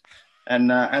this, and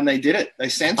they did it. They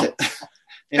sent it.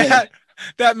 Yeah.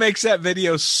 That makes that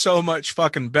video so much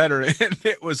fucking better, and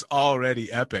it was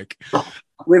already epic.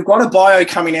 We've got a bio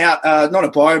coming out, not a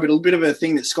bio, but a bit of a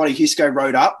thing that Scotty Hisco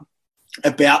wrote up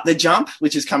about the jump,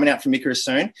 which is coming out from Icarus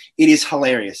soon. It is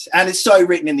hilarious, and it's so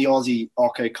written in the Aussie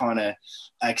Occo kind of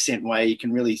accent way. You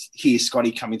can really hear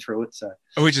Scotty coming through it. So,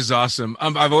 which is awesome.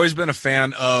 I've always been a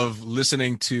fan of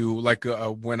listening to, like,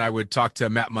 when I would talk to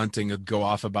Matt Munting, I'd go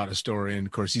off about a story, and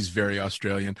of course he's very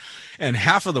Australian, and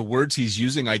half of the words he's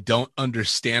using, I don't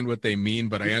understand what they mean,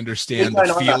 but I understand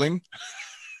the feeling.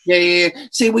 Yeah.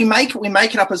 See, we make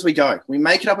it up as we go.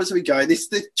 This is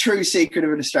the true secret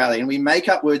of an Australian. We make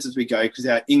up words as we go because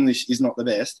our English is not the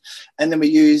best. And then we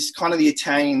use kind of the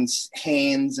Italians'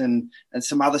 hands and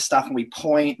some other stuff, and we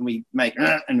point and we make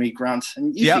and we grunt,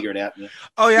 and you figure it out. Yeah.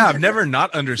 Oh yeah, I've never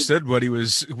not understood what he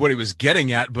was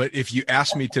getting at, but if you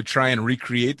asked me to try and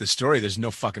recreate the story, there's no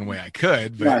fucking way I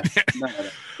could. But no.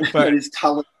 But it's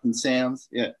colors and sounds.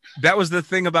 Yeah. That was the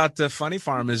thing about the Funny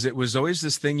Farm, is it was always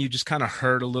this thing you just kind of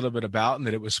heard a little bit about, and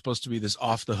that it was supposed to be this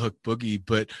off the hook boogie,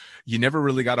 but you never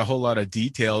really got a whole lot of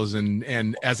details.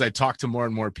 And as I talk to more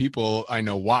and more people, I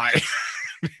know why.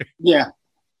 Yeah.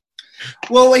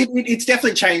 Well, it's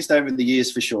definitely changed over the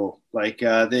years for sure. Like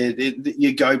your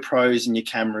GoPros and your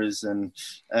cameras and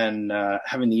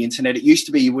having the internet. It used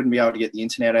to be you wouldn't be able to get the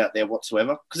internet out there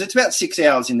whatsoever, because it's about 6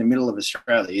 hours in the middle of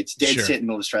Australia. It's dead set in the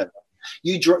middle of Australia.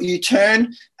 You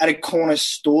turn at a corner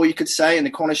store, you could say, and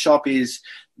the corner shop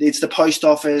it's the post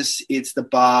office, it's the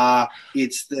bar,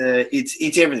 it's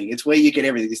everything. It's where you get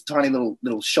everything. This tiny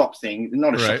little shop thing,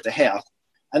 not a shop, it's a house.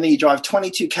 And then you drive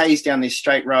 22 Ks down this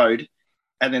straight road,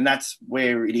 and then that's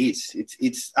where it is.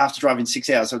 It's after driving 6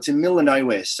 hours. So it's in the middle of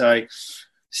nowhere. So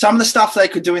some of the stuff they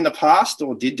could do in the past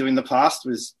or did do in the past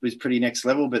was pretty next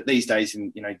level. But these days,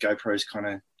 GoPros kind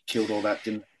of killed all that,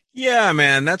 didn't it? Yeah,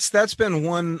 man, that's been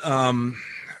one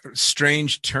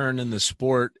strange turn in the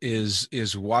sport is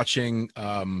watching,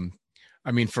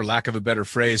 for lack of a better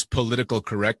phrase, political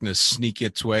correctness sneak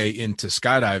its way into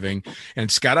skydiving. And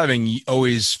skydiving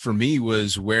always, for me,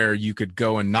 was where you could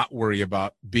go and not worry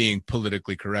about being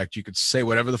politically correct. You could say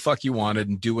whatever the fuck you wanted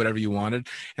and do whatever you wanted.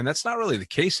 And that's not really the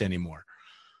case anymore.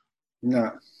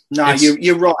 No,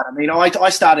 you're right. I mean, I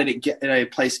started at a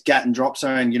place, Gatton Drop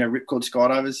Zone, Ripcord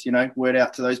Skydivers, word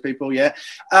out to those people. Yeah.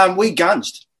 We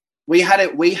gunged. We had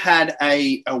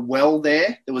a well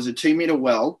there. There was a 2-meter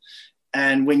well.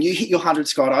 And when you hit your 100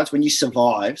 skydives, when you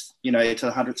survived, to the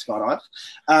 100 skydive,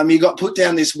 you got put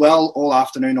down this well all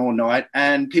afternoon, all night,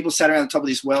 and people sat around the top of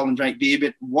this well and drank beer.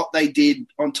 But what they did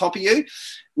on top of you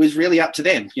was really up to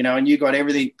them, and you got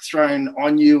everything thrown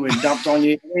on you and dumped on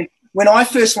you. When I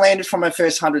first landed from my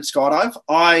first 100 skydive,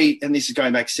 and this is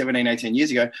going back 17, 18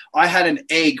 years ago, I had an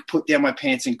egg put down my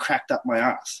pants and cracked up my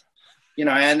ass.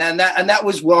 And that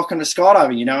was welcome to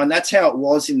skydiving, and that's how it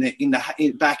was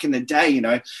back in the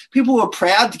day. People were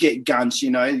proud to get guns.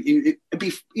 It'd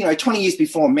be 20 years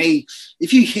before me,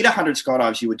 if you hit 100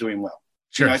 skydives, you were doing well.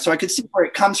 Sure. So I could see where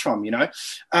it comes from.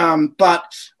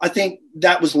 But I think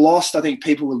that was lost. I think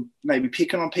people were maybe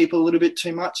picking on people a little bit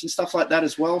too much and stuff like that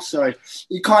as well. So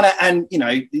you kind of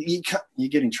you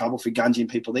get in trouble for gunging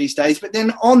people these days. But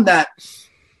then on that,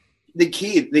 the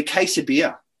case of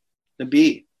beer, the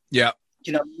beer. Yeah.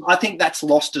 I think that's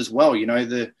lost as well,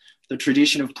 the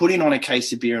tradition of putting on a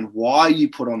case of beer and why you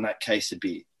put on that case of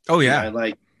beer. Oh, yeah.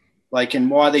 And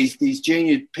why these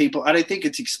junior people, I don't think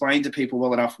it's explained to people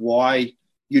well enough why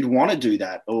you'd want to do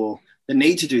that, or the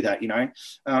need to do that,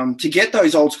 to get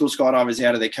those old school skydivers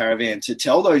out of their caravan, to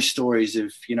tell those stories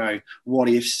of, what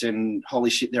ifs and holy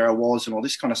shit, there I was and all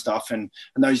this kind of stuff and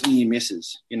those near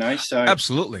misses, so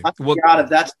absolutely. I think part of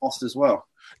that's lost as well.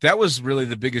 That was really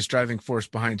the biggest driving force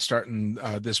behind starting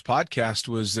this podcast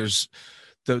was there's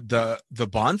the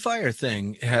bonfire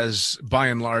thing has by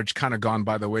and large kind of gone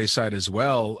by the wayside as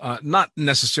well. Not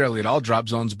necessarily at all drop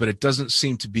zones, but it doesn't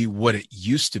seem to be what it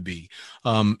used to be.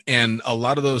 And a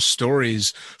lot of those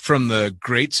stories from the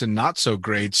greats and not so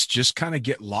greats just kind of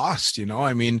get lost.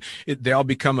 They all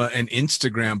become an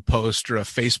Instagram post or a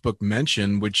Facebook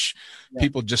mention, which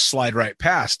people just slide right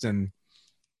past.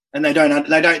 And they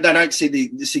don't see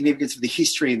the significance of the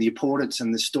history and the importance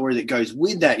and the story that goes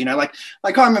with that.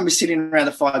 Like I remember sitting around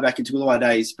the fire back in Toowoomba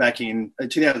days back in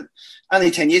 2000,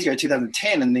 only 10 years ago,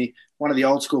 2010, and one of the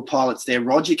old school pilots there,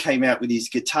 Roger, came out with his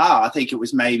guitar. I think it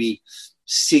was maybe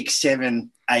 6, 7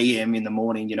 a.m. in the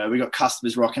morning. We got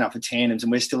customers rocking up for tandems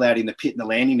and we're still out in the pit in the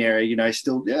landing area, let's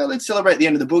celebrate the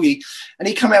end of the boogie. And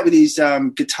he come out with his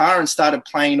guitar and started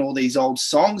playing all these old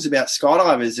songs about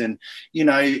skydivers and,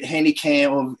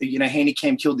 Handycam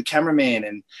killed the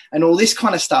cameraman and all this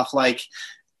kind of stuff. And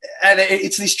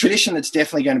it's this tradition that's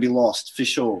definitely going to be lost for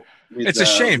sure. It's a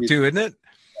shame too, isn't it?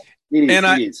 It is.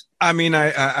 And it is.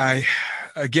 I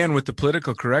again, with the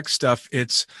political correct stuff,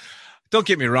 don't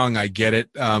get me wrong, I get it,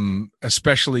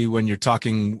 especially when you're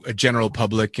talking a general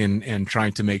public and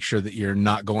trying to make sure that you're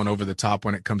not going over the top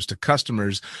when it comes to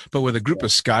customers. But with a group of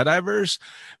skydivers,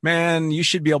 man, you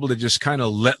should be able to just kind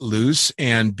of let loose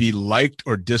and be liked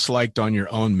or disliked on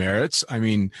your own merits. I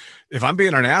mean, if I'm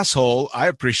being an asshole, I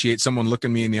appreciate someone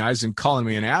looking me in the eyes and calling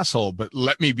me an asshole, but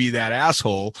let me be that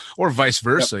asshole or vice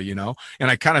versa, And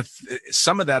I kind of,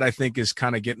 some of that I think is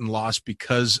kind of getting lost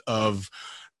because of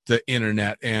the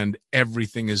internet and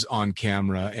everything is on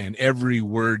camera and every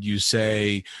word you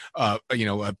say,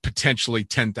 potentially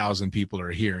 10,000 people are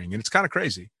hearing. And it's kind of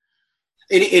crazy.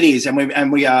 It is.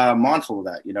 And we are mindful of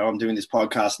that. I'm doing this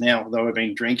podcast now, although I've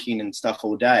been drinking and stuff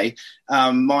all day,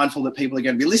 mindful that people are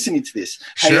going to be listening to this.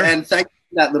 Sure. Hey, and thank you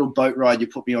for that little boat ride you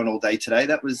put me on all day today.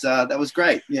 That was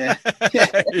great. Yeah.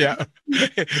 Yeah,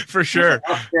 for sure.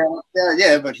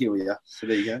 Yeah, but here we are. So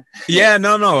there you go. Yeah,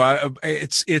 no.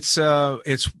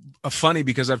 It's funny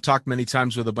because I've talked many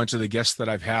times with a bunch of the guests that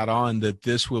I've had on that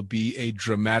this will be a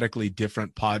dramatically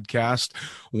different podcast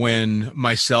when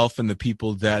myself and the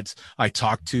people that I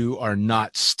talk to are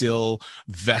not still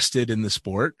vested in the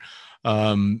sport.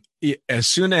 As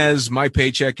soon as my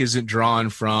paycheck isn't drawn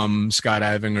from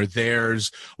skydiving or theirs,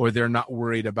 or they're not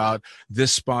worried about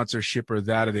this sponsorship or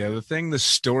that or the other thing, the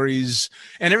stories,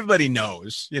 and everybody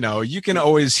knows, you can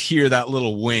always hear that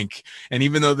little wink. And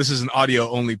even though this is an audio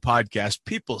only podcast,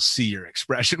 people see your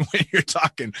expression when you're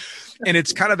talking. And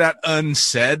it's kind of that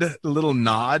unsaid little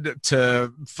nod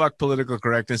to fuck political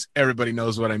correctness. Everybody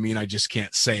knows what I mean. I just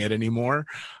can't say it anymore.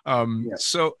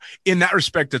 So in that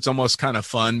respect, it's almost kind of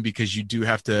fun because you do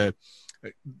have to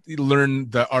learn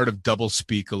the art of double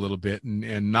speak a little bit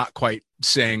and not quite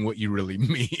saying what you really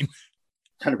mean.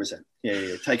 100%.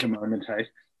 Yeah. Take a moment. Hey.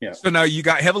 Yeah. So now you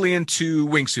got heavily into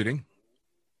wingsuiting.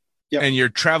 Yep. And you're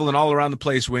traveling all around the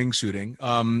place wingsuiting.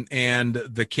 And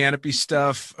the canopy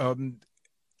stuff,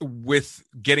 with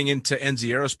getting into NZ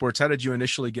Aerosports, how did you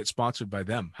initially get sponsored by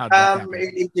them? How did that happen?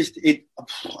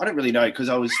 I don't really know because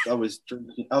I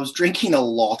was drinking a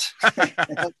lot,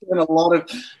 doing a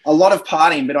lot of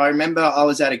partying. But I remember I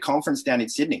was at a conference down in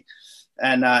Sydney,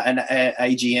 and an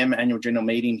AGM, annual general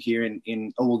meeting here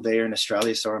in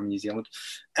Australia. Sorry, I'm in New Zealand,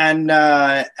 and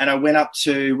I went up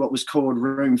to what was called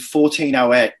room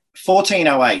 1408.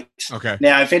 1408. Okay.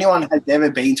 Now, if anyone has ever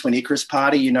been to an Icarus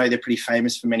party, they're pretty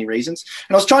famous for many reasons.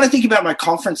 And I was trying to think about my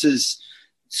conferences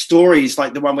stories,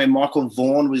 like the one where Michael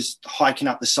Vaughan was hiking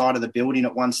up the side of the building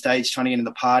at one stage trying to get into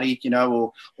the party,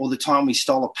 or the time we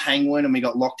stole a penguin and we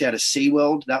got locked out of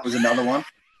SeaWorld. That was another one.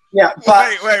 Yeah,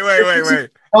 but wait.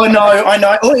 I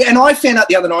know. Oh, and I found out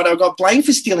the other night I got blamed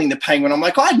for stealing the penguin. I'm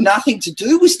like, I had nothing to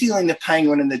do with stealing the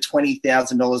penguin and the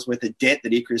 $20,000 worth of debt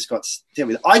that Icarus got dealt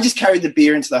with. I just carried the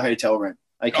beer into the hotel room.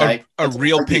 Okay, a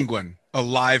real penguin, a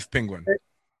live penguin.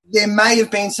 There may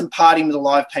have been some partying with a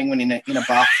live penguin in a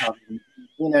bathtub.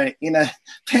 In a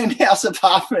penthouse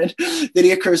apartment that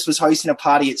Icarus was hosting a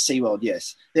party at SeaWorld.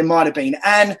 Yes, there might have been.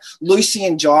 And Lucy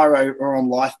and Gyro are on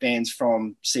life bands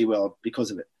from SeaWorld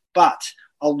because of it. But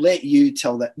I'll let you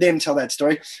tell that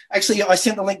story. Actually, I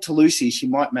sent the link to Lucy. She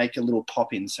might make a little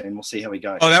pop in soon. We'll see how we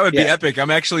go. Oh, that would be epic.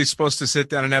 I'm actually supposed to sit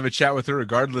down and have a chat with her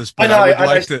regardless. But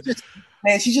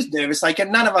Man, she's just nervous. Like,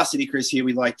 and none of us at Icarus here,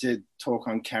 we like to talk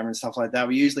on camera and stuff like that.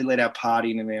 We usually let our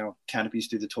partying and our canopies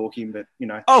do the talking, but, you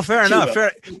know. Oh, fair enough.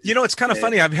 Fair. You know, it's kind of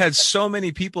funny. I've had so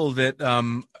many people that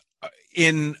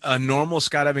in a normal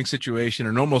skydiving situation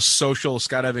or normal social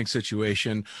skydiving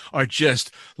situation are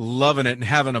just loving it and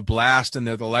having a blast, and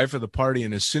they're the life of the party.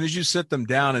 And as soon as you sit them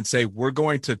down and say, we're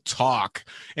going to talk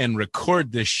and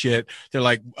record this shit, they're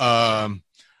like,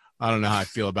 I don't know how I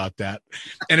feel about that.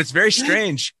 And it's very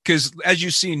strange because, as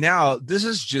you see now, this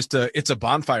is just it's a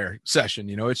bonfire session.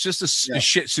 You know, it's just a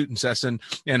shit shooting session.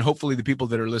 And hopefully the people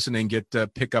that are listening get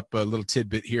pick up a little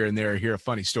tidbit here and there, hear a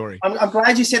funny story. I'm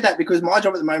glad you said that, because my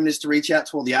job at the moment is to reach out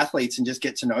to all the athletes and just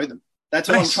get to know them. That's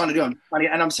what I'm trying to do.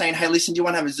 And I'm saying, hey, listen, do you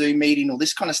want to have a Zoom meeting or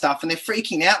this kind of stuff? And they're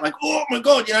freaking out like, oh my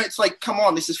God, you know, it's like, come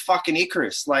on, this is fucking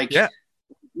Icarus. Like, yeah.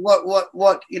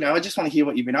 What, you know, I just want to hear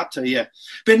what you've been up to. Yeah.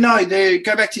 But no,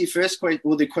 go back to your first question,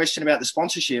 or the question about the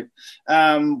sponsorship.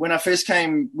 When I first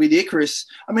came with Icarus,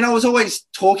 I mean, I was always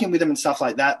talking with them and stuff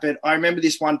like that. But I remember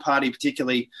this one party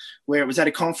particularly where it was at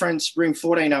a conference, room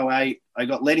 1408. I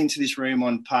got led into this room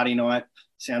on party night.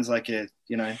 Sounds like a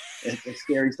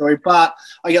scary story, but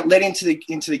I got led into the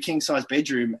king size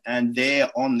bedroom, and there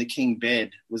on the king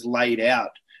bed was laid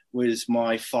out was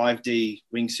my 5D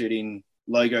wingsuiting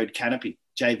logoed canopy.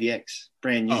 JVX,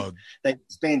 brand new. Oh. They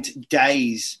spent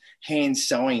days hand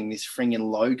sewing this friggin'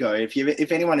 logo.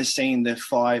 If anyone has seen the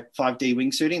 5D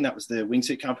wingsuiting, that was the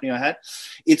wingsuit company I had.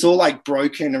 It's all like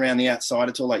broken around the outside.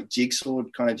 It's all like jigsaw,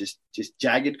 kind of just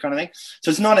jagged kind of thing. So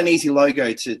it's not an easy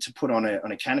logo to put on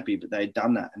a canopy, but they had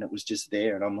done that and it was just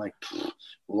there. And I'm like,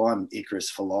 well, I'm Icarus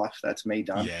for life. That's me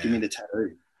done. Yeah. Give me the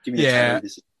tattoo. Give me the tattoo.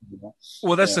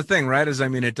 Well, that's the thing, right? Is, I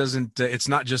mean, it's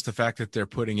not just the fact that they're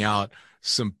putting out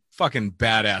some fucking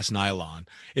badass nylon.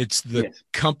 It's the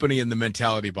company and the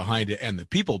mentality behind it and the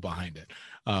people behind it.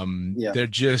 They're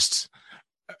just,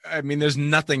 I mean, there's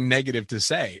nothing negative to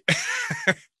say.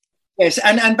 Yes.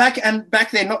 And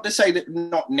back then, not to say that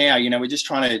not now, you know, we're just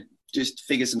trying to just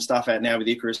figure some stuff out now with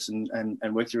Icarus and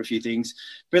work through a few things,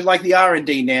 but like the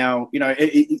R&D now, you know,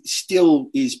 it still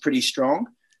is pretty strong.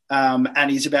 And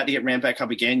he's about to get ramped back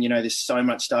up again. You know, there's so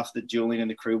much stuff that Julian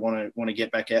and the crew want to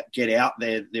get out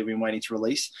there. They've been waiting to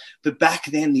release. But back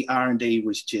then, the R&D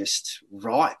was just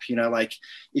ripe. You know, like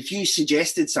if you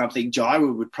suggested something,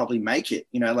 Gyro would probably make it.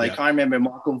 You know, like I remember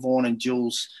Michael Vaughan and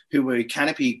Jules, who were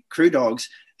canopy crew dogs,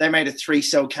 they made a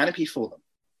 3-cell canopy for them.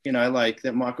 You know, like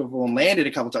that Michael Vaughan landed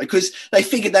a couple of times because they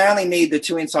figured they only need the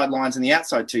 2 inside lines and the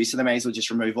outside 2, so they may as well just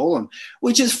remove all of them,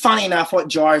 which is funny enough what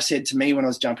Gyro said to me when I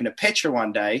was jumping at Petra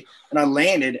one day and I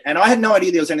landed and I had no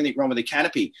idea there was anything wrong with the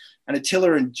canopy. And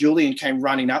Attila and Julian came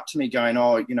running up to me going,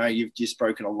 oh, you know, you've just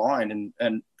broken a line.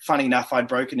 And funny enough, I'd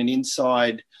broken an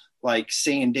inside like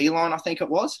C and D line, I think it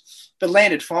was, but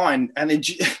landed fine. And then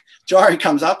Gyro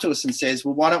comes up to us and says,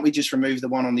 well, why don't we just remove the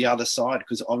one on the other side?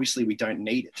 Because obviously we don't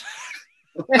need it.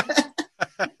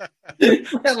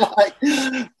 Like,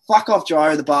 fuck off,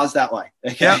 Gyro. The bar's that way.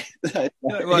 Okay. Yeah.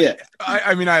 Well,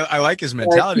 I mean, I like his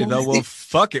mentality though. Well,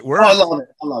 fuck it. I love it.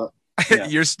 Yeah.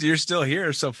 You're still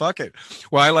here, so fuck it.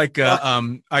 Well, I like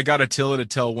I got Attila to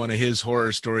tell one of his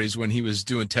horror stories when he was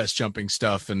doing test jumping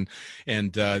stuff, and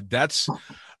that's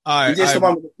the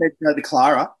one with the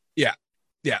Clara. Yeah.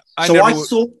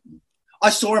 I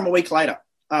saw him a week later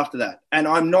after that, and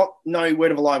I'm not no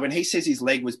word of a lie. When he says his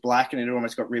leg was black and it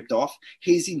almost got ripped off,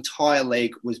 his entire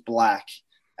leg was black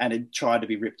and it tried to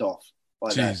be ripped off by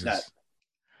Jesus. That's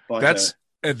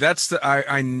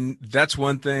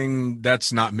one thing.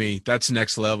 That's not me. That's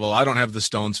next level. I don't have the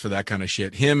stones for that kind of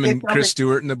shit. Him and Chris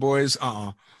Stewart and the boys.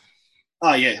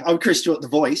 Oh yeah, I'm Chris Stewart, the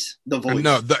voice. No,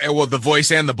 the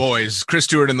voice and the boys. Chris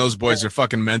Stewart and those boys are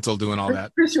fucking mental doing all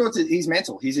that. Chris Stewart, he's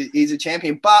mental. He's a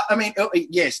champion. But I mean,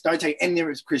 yes, don't take anything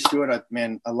with Chris Stewart. I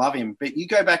love him. But you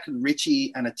go back to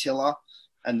Richie and Attila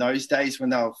and those days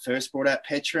when they were first brought out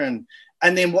Petra,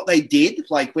 and then what they did,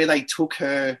 like where they took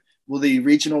her, the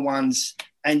original ones,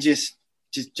 and just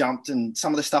jumped, and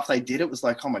some of the stuff they did, it was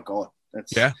like, oh my God.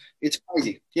 It's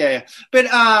crazy. Yeah. But,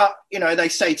 you know, they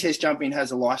say test jumping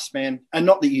has a lifespan, and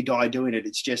not that you die doing it.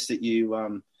 It's just that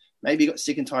you maybe got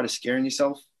sick and tired of scaring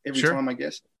yourself every time, I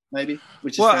guess, maybe,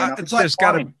 which is fair enough.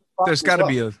 There's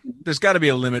got to be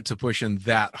a limit to pushing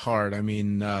that hard. I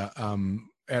mean,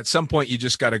 at some point you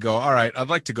just got to go, all right, I'd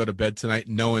like to go to bed tonight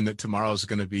knowing that tomorrow's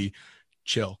going to be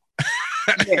chill.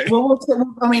 Yeah, well,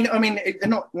 I mean, I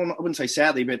wouldn't say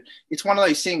sadly, but it's one of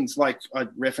those things, like I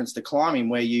referenced the climbing,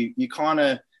 where you kind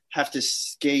of have to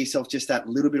scare yourself just that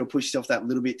little bit or push yourself that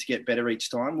little bit to get better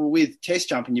each time. Well, with test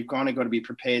jumping, you've kind of got to be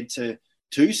prepared to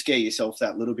scare yourself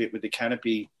that little bit with the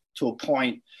canopy to a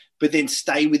point, but then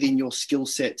stay within your skill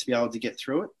set to be able to get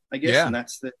through it, I guess. Yeah. And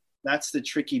That's the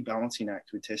tricky balancing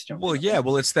act with test jumping. Well, yeah.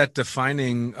 Well, it's that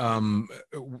defining,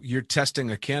 you're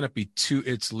testing a canopy to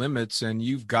its limits, and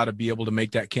you've got to be able to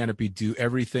make that canopy do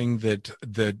everything that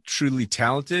the truly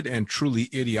talented and truly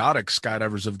idiotic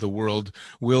skydivers of the world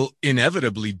will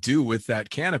inevitably do with that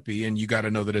canopy. And you got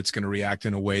to know that it's going to react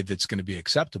in a way that's going to be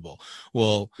acceptable.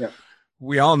 Well,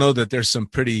 we all know that there's some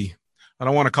pretty, I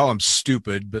don't want to call them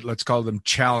stupid, but let's call them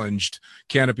challenged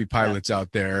canopy pilots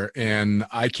out there. And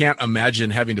I can't imagine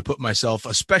having to put myself,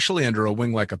 especially under a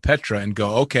wing like a Petra, and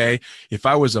go, okay, if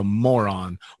I was a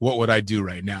moron, what would I do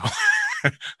right now?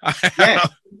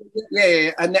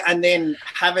 Yeah. And then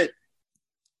have it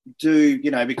do,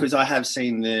 because I have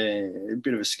seen a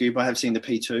bit of a scoop. I have seen the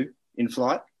P2 in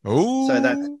flight. Oh, so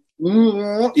that.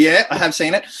 Yeah, I have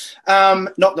seen it.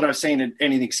 Not that I've seen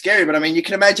anything scary, but I mean, you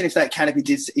can imagine if that canopy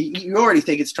did, you already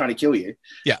think it's trying to kill you.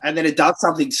 Yeah. And then it does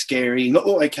something scary.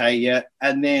 Oh, okay, yeah.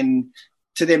 And then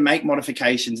to then make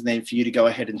modifications and then for you to go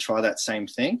ahead and try that same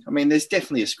thing. I mean, there's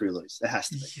definitely a screw loose. There has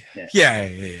to be.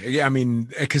 Yeah. I mean,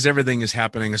 because everything is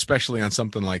happening, especially on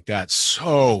something like that,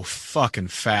 so fucking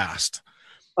fast.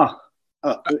 And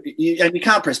you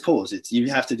can't press pause. You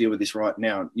have to deal with this right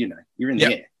now. You're in the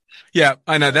air. Yeah,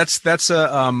 I know. That's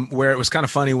where it was kind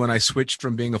of funny when I switched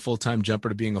from being a full-time jumper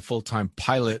to being a full-time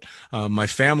pilot. My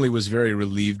family was very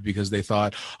relieved because they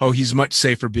thought, oh, he's much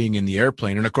safer being in the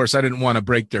airplane. And of course, I didn't want to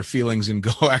break their feelings and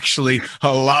go, actually,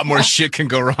 a lot more shit can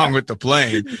go wrong with the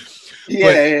plane.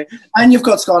 Yeah. And you've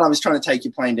got skydivers trying to take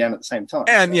your plane down at the same time.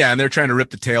 And and they're trying to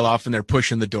rip the tail off and they're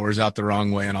pushing the doors out the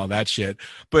wrong way and all that shit.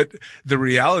 But the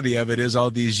reality of it is all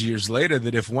these years later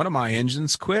that if one of my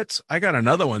engines quits, I got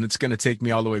another one that's going to take me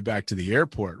all the way back to the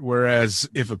airport. Whereas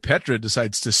if a Petra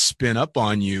decides to spin up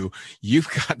on you, you've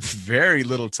got very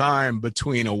little time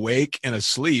between awake and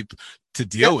asleep to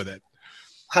deal with it.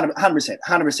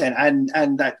 100%.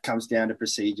 And that comes down to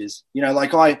procedures.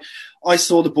 Like I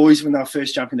saw the boys when they were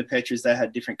first jumping the Petras, they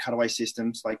had different cutaway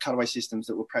systems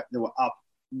that were up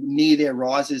near their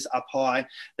risers, up high.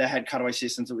 They had cutaway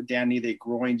systems that were down near their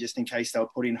groin just in case they were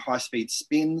put in high-speed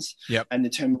spins. Yep. And the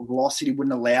terminal velocity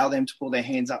wouldn't allow them to pull their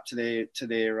hands up to their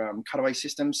cutaway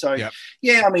system. So,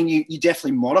 I mean, you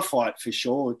definitely modify it for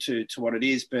sure to what it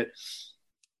is, but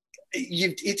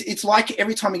it's like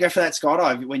every time you go for that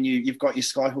skydive, when you've got your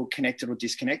skyhook connected or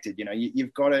disconnected,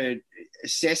 you've got to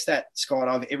assess that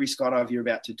skydive, every skydive you're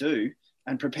about to do,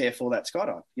 and prepare for that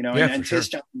skydive. And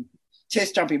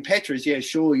test jumping Petras,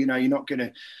 sure, you're not going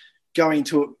to go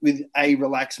into it with a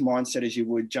relaxed mindset as you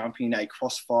would jumping a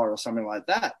crossfire or something like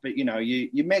that. But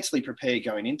you mentally prepare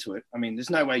going into it. I mean, there's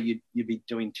no way you'd be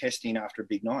doing testing after a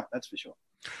big night. That's for sure.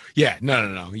 Yeah,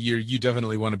 no. You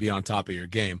definitely want to be on top of your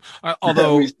game.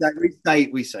 Although we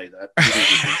say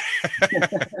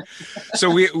that.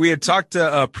 So we had talked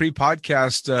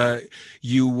pre-podcast.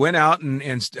 You went out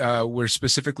and were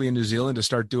specifically in New Zealand to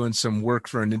start doing some work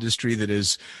for an industry that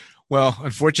is, well,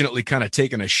 unfortunately, kind of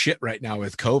taking a shit right now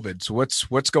with COVID. So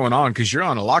what's going on? Because you're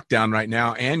on a lockdown right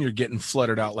now, and you're getting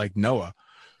flooded out like Noah.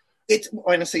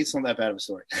 Honestly, it's not that bad of a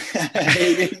story.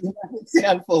 It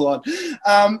sounds full on.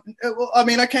 Well, I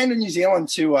mean, I came to New Zealand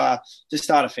to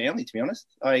start a family, to be honest.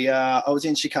 I was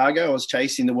in Chicago. I was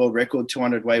chasing the world record,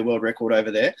 200-way world record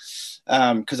over there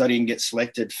because I didn't get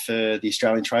selected for the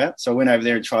Australian tryout. So I went over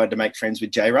there and tried to make friends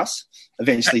with J. Russ.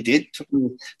 Eventually did.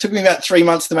 Took me about 3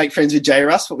 months to make friends with J.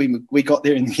 Russ, but we got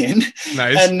there in the end.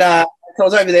 Nice. And so I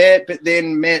was over there, but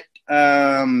then met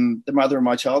the mother of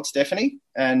my child, Stephanie,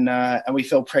 and we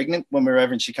fell pregnant when we were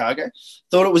over in Chicago.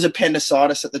 Thought it was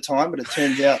appendicitis at the time, but it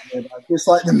turns out that just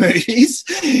like the movies,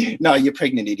 no, you're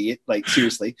pregnant, idiot. Like,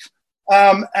 seriously.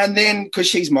 And then, because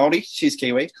she's Māori, she's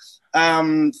Kiwi,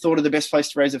 thought of the best place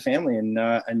to raise a family, and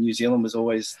New Zealand was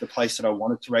always the place that I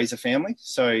wanted to raise a family.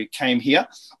 So came here.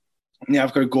 Now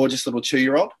I've got a gorgeous little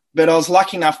 2-year-old. But I was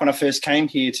lucky enough when I first came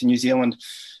here to New Zealand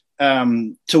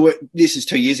to work. This is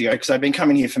 2 years ago, because I've been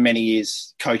coming here for many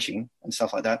years coaching and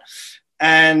stuff like that.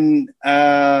 And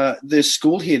the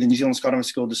school here, the New Zealand Skydiving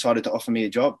School, decided to offer me a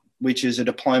job, which is a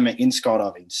diploma in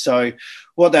skydiving. So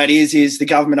what that is the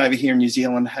government over here in New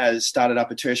Zealand has started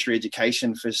up a tertiary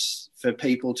education for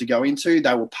people to go into.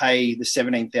 They will pay the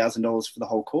 $17,000 for the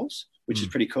whole course, which is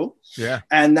pretty cool. Yeah.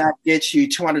 And that gets you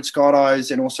 200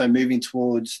 skydives and also moving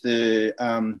towards the,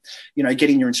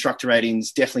 getting your instructor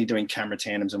ratings, definitely doing camera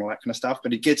tandems and all that kind of stuff.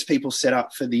 But it gets people set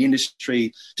up for the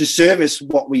industry to service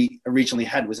what we originally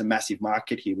had was a massive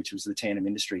market here, which was the tandem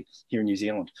industry here in New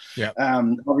Zealand. Yeah.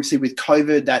 Obviously with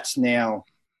COVID, that's now,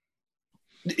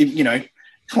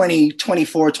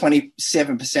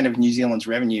 27% of New Zealand's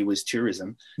revenue was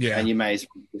tourism. Yeah. And you may as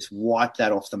well just wipe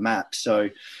that off the map. So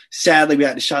sadly, we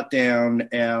had to shut down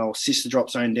our sister drop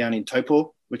zone down in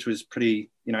Taupo, which was pretty,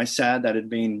 sad. That had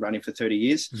been running for 30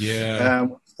 years. Yeah.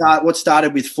 What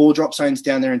started with 4 drop zones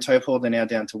down there in Taupo, they're now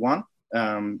down to 1.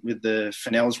 With the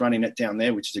Fennells running it down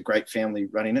there, which is a great family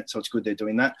running it. So it's good they're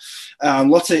doing that.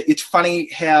 It's funny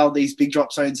how these big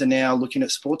drop zones are now looking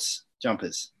at sports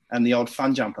jumpers and the old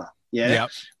fun jumper. Yeah. Yep.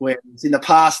 Whereas in the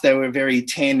past, they were very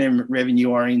tandem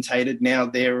revenue orientated. Now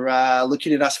they're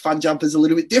looking at us fun jumpers a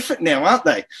little bit different now, aren't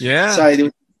they? Yeah.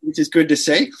 So, which is good to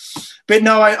see. But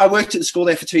no, I worked at the school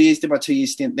there for 2 years, did my 2-year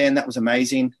stint then. That was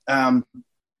amazing.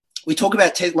 We talk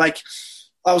about,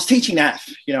 I was teaching AF,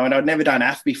 and I'd never done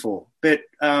AF before, but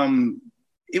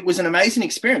it was an amazing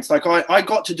experience. Like I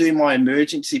got to do my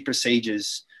emergency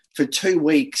procedures for 2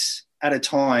 weeks at a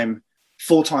time,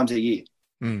 4 times a year.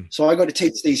 So I got to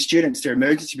teach these students their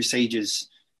emergency procedures,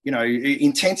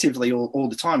 intensively all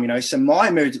the time, So my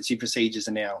emergency procedures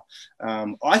are now,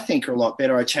 I think, are a lot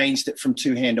better. I changed it from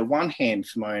 2-hand to 1-hand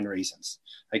for my own reasons.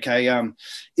 Okay.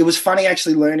 It was funny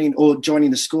actually learning or joining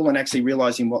the school and actually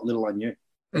realizing what little I knew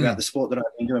about the sport that I've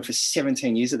been doing for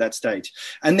 17 years at that stage.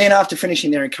 And then after finishing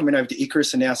there and coming over to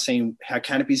Icarus and now seeing how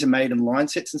canopies are made and line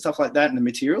sets and stuff like that and the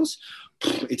materials,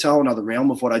 it's a whole other realm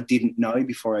of what I didn't know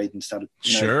before I even started.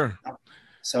 Sure.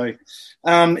 So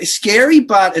it's scary,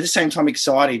 but at the same time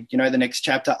excited, the next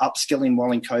chapter, upskilling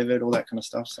while in COVID, all that kind of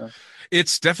stuff. So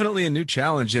it's definitely a new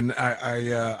challenge. And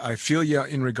I feel you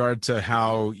in regard to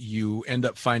how you end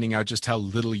up finding out just how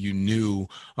little you knew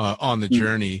on the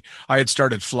journey. I had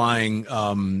started flying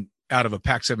out of a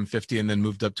PAC 750 and then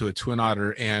moved up to a Twin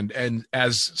Otter. And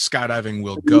as skydiving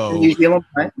will go. The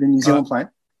New Zealand plane.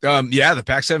 Yeah, the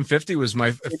PAC 750 was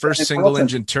my first single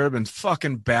engine turbine.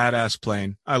 Fucking badass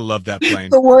plane. I love that plane.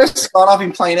 The worst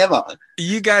skydiving plane ever.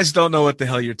 You guys don't know what the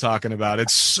hell you're talking about.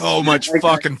 It's so much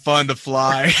fucking fun to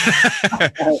fly.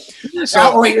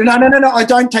 No. I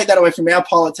don't take that away from me. Our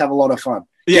pilots have a lot of fun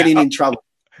getting in trouble.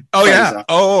 Oh, yeah.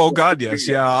 Oh, God, yes.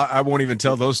 Yeah, I won't even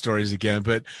tell those stories again.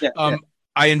 But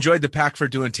I enjoyed the PAC for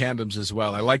doing tandems as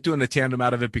well. I like doing a tandem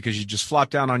out of it because you just flop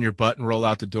down on your butt and roll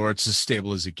out the door. It's as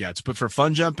stable as it gets. But for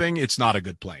fun jumping, it's not a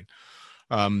good plane.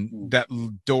 That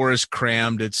door is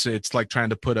crammed. It's like trying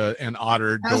to put an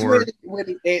otter door. Where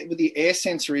the air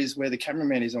sensor is, where the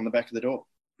cameraman is on the back of the door.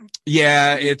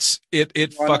 Yeah, it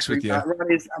fucks with you.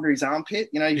 Right under his armpit,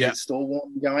 you get stall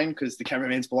warning going because the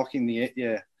cameraman's blocking the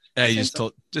air. Yeah, you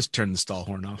just turn the stall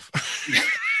horn off.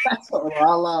 That's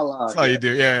all you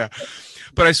do. Yeah.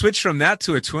 But I switched from that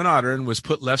to a Twin Otter and was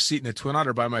put left seat in a Twin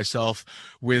Otter by myself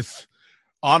with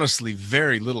honestly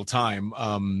very little time.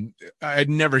 I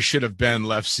never should have been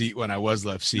left seat when I was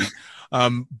left seat.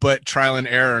 But trial and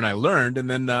error, and I learned. And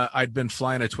then I'd been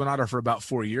flying a Twin Otter for about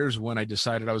 4 years when I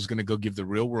decided I was going to go give the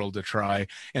real world a try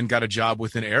and got a job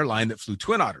with an airline that flew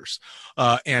Twin Otters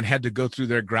and had to go through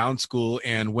their ground school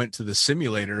and went to the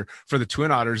simulator for the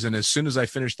Twin Otters. And as soon as I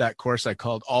finished that course, I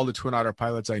called all the Twin Otter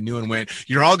pilots I knew and went,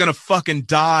 "You're all going to fucking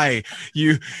die.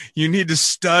 You need to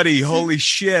study. Holy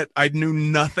shit. I knew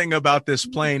nothing about this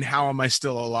plane. How am I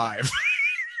still alive?"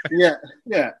 Yeah.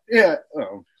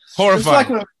 Oh.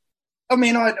 Horrifying.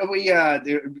 We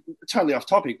totally off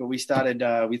topic, but we started,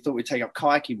 we thought we'd take up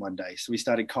kayaking one day. So we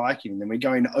started kayaking and then we're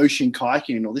going ocean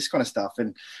kayaking and all this kind of stuff.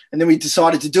 And then we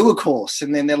decided to do a course.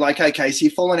 And then they're like, okay, so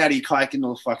you're falling out of your kayak into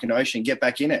the fucking ocean, get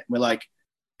back in it. And we're like,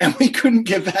 and we couldn't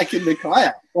get back in the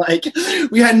kayak. Like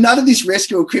we had none of this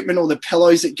rescue equipment or the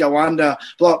pillows that go under,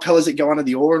 blow up pillows that go under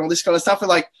the oar and all this kind of stuff. We're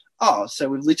like, oh, so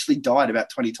we've literally died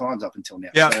about 20 times up until now.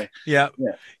 Yeah.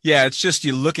 It's just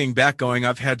you looking back going,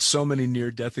 I've had so many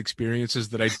near-death experiences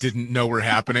that I didn't know were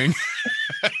happening.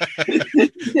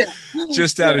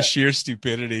 Just out of sheer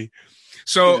stupidity.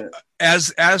 So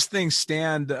as things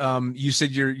stand, you said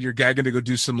you're gagging to go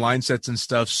do some line sets and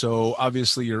stuff. So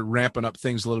obviously you're ramping up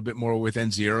things a little bit more with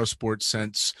NZ Aerosports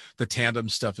since the tandem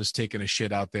stuff is taking a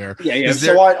shit out there. Yeah.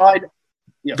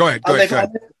 Go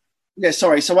ahead. Yeah,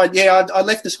 sorry. So I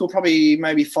left the school probably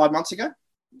maybe 5 months ago.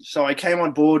 So I came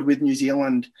on board with New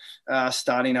Zealand,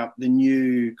 starting up the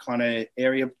new kind of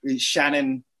area.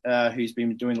 Shannon, who's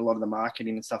been doing a lot of the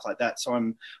marketing and stuff like that. So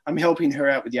I'm helping her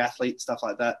out with the athlete stuff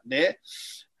like that there.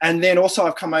 And then also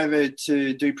I've come over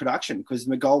to do production because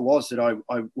my goal was that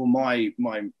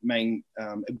my main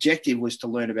objective was to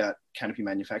learn about canopy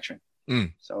manufacturing.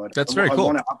 So that's very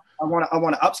cool. I want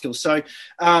to upskill. So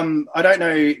I don't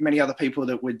know many other people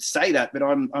that would say that, but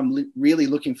I'm really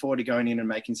looking forward to going in and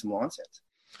making some line sets.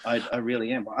 I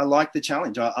really am. I like the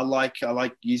challenge. I like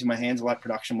using my hands. I like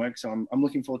production work. So I'm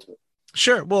looking forward to it.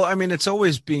 Sure. Well, I mean, it's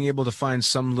always being able to find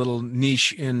some little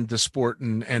niche in the sport,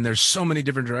 and there's so many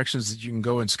different directions that you can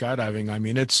go in skydiving. I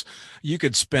mean, you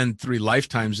could spend 3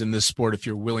 lifetimes in this sport if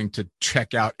you're willing to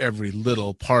check out every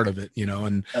little part of it,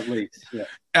 and At least, yeah.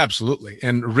 absolutely.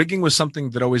 And rigging was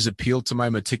something that always appealed to my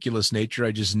meticulous nature.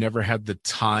 I just never had the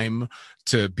time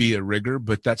to be a rigger,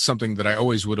 but that's something that I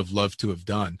always would have loved to have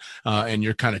done. And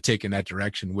you're kind of taking that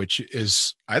direction, which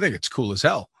is, I think it's cool as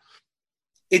hell.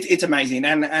 It's amazing,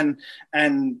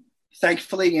 and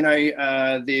thankfully,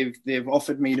 they've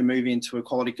offered me to move into a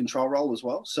quality control role as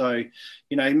well. So,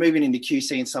 moving into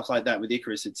QC and stuff like that with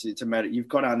Icarus, it's a matter. You've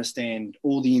got to understand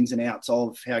all the ins and outs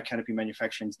of how canopy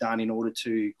manufacturing is done in order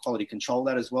to quality control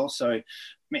that as well. So,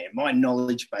 man, my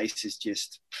knowledge base is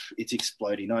it's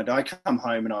exploding. I come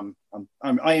home and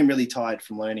I am really tired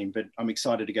from learning, but I'm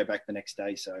excited to go back the next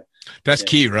day. So that's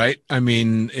key, right? I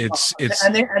mean, it's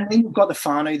and then you've got the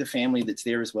whānau, the family that's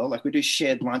there as well. Like, we do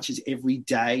shared lunches every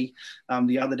day.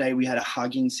 The other day we had a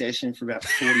hugging session for about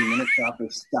 40 minutes after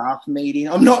a staff meeting.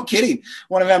 I'm not kidding.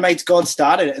 One of our mates, God,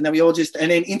 started it, and then we all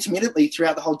and then intermittently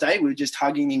throughout the whole day we were just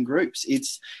hugging in groups.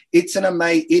 It's an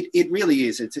amazing. It really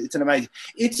is. It's an amazing.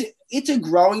 It's a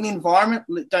growing environment.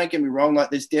 Don't get me wrong.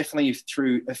 Like, there's definitely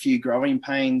through a few growing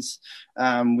pains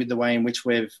with the way in which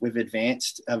we've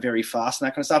advanced very fast and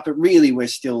that kind of stuff. But really, we're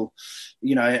still,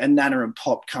 a nana and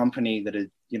pop company that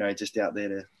are, just out there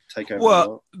to take over.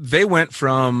 Well, they went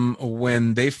from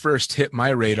when they first hit my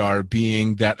radar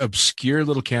being that obscure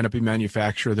little canopy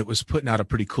manufacturer that was putting out a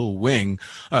pretty cool wing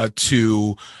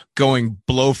to going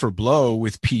blow for blow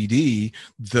with PD,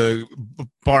 the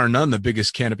bar none the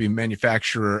biggest canopy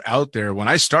manufacturer out there. When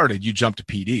I started, you jumped to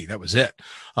PD. That was it.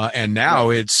 And now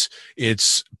it's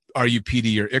are you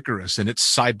PD or Icarus, and it's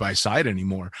side by side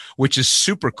anymore, which is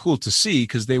super cool to see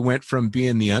because they went from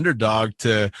being the underdog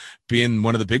to being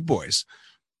one of the big boys.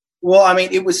 Well, I mean,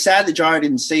 it was sad that Gyro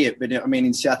didn't see it, but I mean,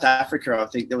 in South Africa, I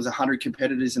think there was 100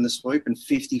 competitors in the swoop, and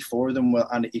 54 of them were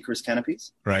under Icarus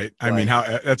canopies. Right. I mean,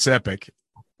 that's epic.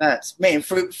 That's, man,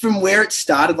 from where it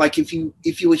started. Like, if you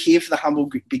were here for the humble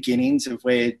beginnings of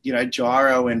where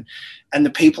Gyro and the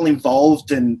people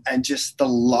involved and just the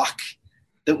luck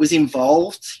that was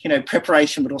involved,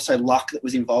 preparation, but also luck that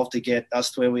was involved to get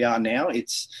us to where we are now.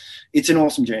 It's an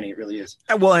awesome journey. It really is.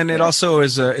 Well, and it also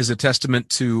is a testament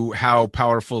to how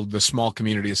powerful the small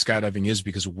community of skydiving is,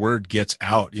 because word gets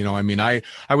out. I mean, I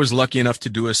was lucky enough to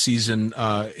do a season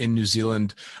in New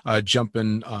Zealand,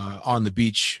 jumping on the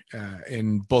beach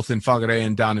in both in Whangarei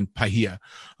and down in Paihia.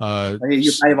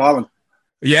 You're Bay of Island.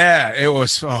 Yeah, it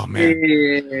was. Oh man!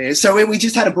 Yeah. So we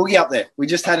just had a boogie up there. We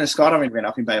just had a skydiving event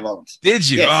up in Bay of Islands. Did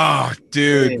you? Yes. Oh,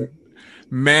 dude. Yeah.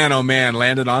 Man, oh man,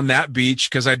 landed on that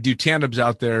beach because I do tandems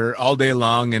out there all day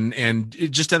long, and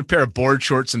just in a pair of board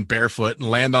shorts and barefoot, and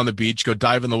land on the beach, go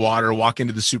dive in the water, walk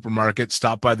into the supermarket,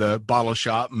 stop by the bottle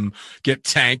shop, and get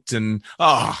tanked. And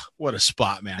what a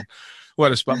spot, man!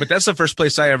 What a spot! But that's the first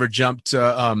place I ever jumped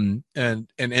an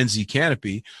NZ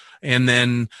canopy, and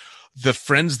then the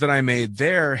friends that I made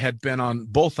there had been on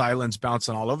both islands,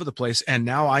 bouncing all over the place. And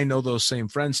now I know those same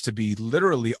friends to be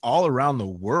literally all around the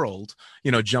world,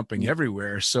 jumping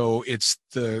everywhere. So it's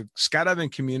the skydiving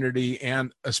community,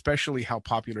 and especially how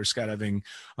popular skydiving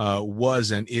was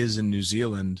and is in New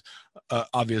Zealand,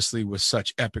 obviously with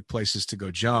such epic places to go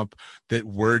jump, that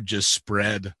word just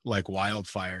spread like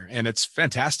wildfire. And it's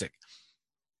fantastic.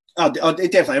 Oh,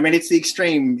 it definitely. I mean, it's the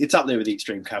extreme. It's up there with the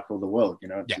extreme capital of the world.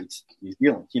 Yeah. It's New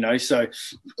Zealand. So,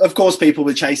 of course, people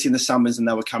were chasing the summers and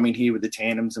they were coming here with the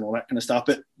tandems and all that kind of stuff.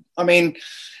 But I mean,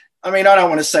 I don't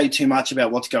want to say too much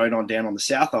about what's going on down on the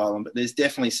South Island, but there's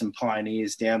definitely some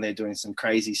pioneers down there doing some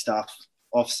crazy stuff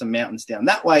off some mountains down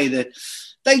that way that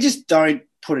they just don't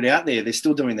put it out there. They're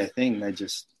still doing their thing.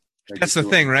 That's the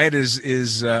thing, right?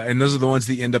 Is and those are the ones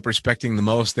that you end up respecting the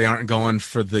most. They aren't going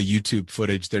for the YouTube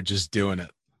footage. They're just doing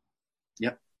it.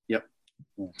 Yep.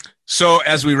 So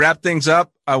as we wrap things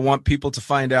up, I want people to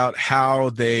find out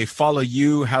how they follow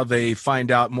you, how they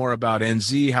find out more about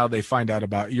NZ, how they find out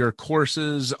about your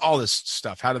courses, all this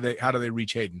stuff. How do they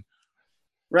reach Hayden?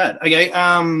 Right. Okay.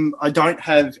 I don't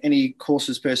have any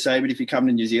courses per se, but if you come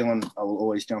to New Zealand, I will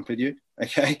always jump with you.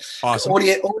 Okay. Awesome.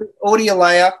 Order your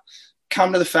layer,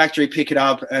 come to the factory, pick it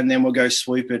up, and then we'll go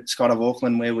swoop at Skydive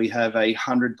Auckland, where we have a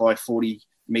 100 by 40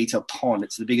 meter pond.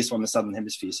 It's the biggest one in the Southern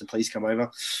Hemisphere, so please come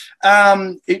over.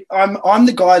 I'm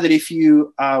the guy that if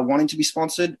you are wanting to be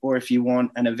sponsored, or if you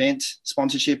want an event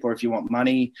sponsorship, or if you want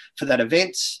money for that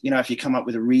event, if you come up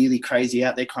with a really crazy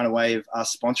out there kind of way of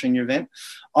us sponsoring your event,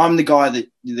 I'm the guy that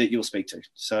you'll speak to.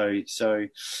 So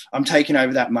I'm taking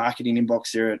over that marketing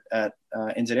inbox there at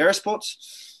NZ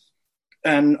Aerosports.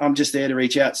 and I'm just there to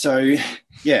reach out. So,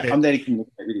 yeah, I'm there to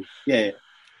communicate with you. Yeah.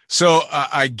 So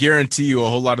I guarantee you a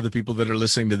whole lot of the people that are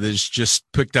listening to this just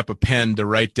picked up a pen to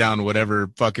write down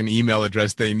whatever fucking email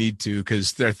address they need to,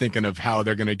 because they're thinking of how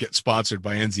they're going to get sponsored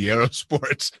by NZ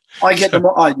Aerosports. I get them.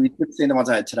 You could see the ones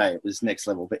I had today. It was next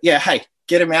level. But yeah, hey,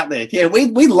 get them out there. Yeah,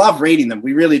 we love reading them.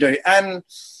 We really do. And,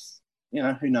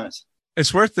 who knows?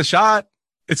 It's worth the shot.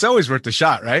 It's always worth the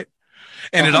shot, right?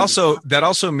 And that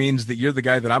also means that you're the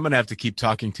guy that I'm going to have to keep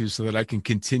talking to so that I can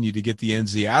continue to get the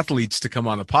NZ athletes to come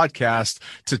on the podcast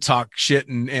to talk shit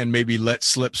and maybe let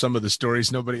slip some of the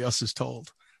stories nobody else has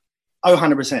told. Oh,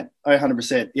 100%. Oh,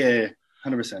 100%. Yeah,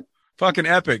 100%. Fucking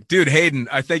epic. Dude, Hayden,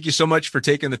 I thank you so much for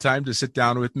taking the time to sit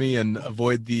down with me and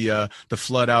avoid the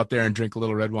flood out there and drink a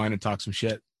little red wine and talk some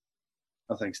shit.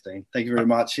 Oh, thanks, Dean. Thank you very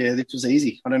much. Yeah, this was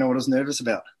easy. I don't know what I was nervous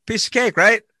about. Piece of cake,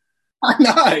 right? I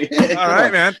know. Yeah, all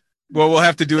right, man. Well, we'll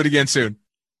have to do it again soon.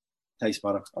 Thanks,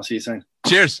 brother. I'll see you soon.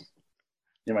 Cheers.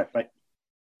 Yeah, mate. Bye.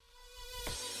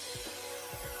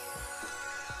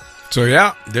 So,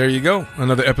 yeah, there you go.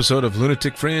 Another episode of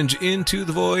Lunatic Fringe Into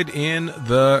the Void in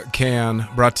the Can.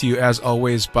 Brought to you, as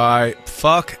always, by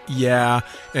Fuck Yeah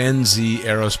NZ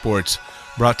Aerosports.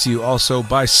 Brought to you also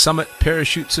by Summit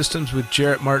Parachute Systems with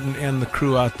Jarrett Martin and the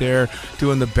crew out there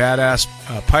doing the badass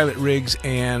pilot rigs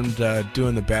and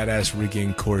doing the badass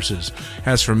rigging courses.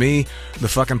 As for me,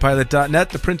 thefuckingpilot.net,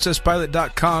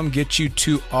 theprincesspilot.com get you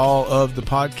to all of the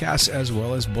podcasts as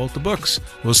well as both the books.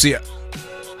 We'll see ya.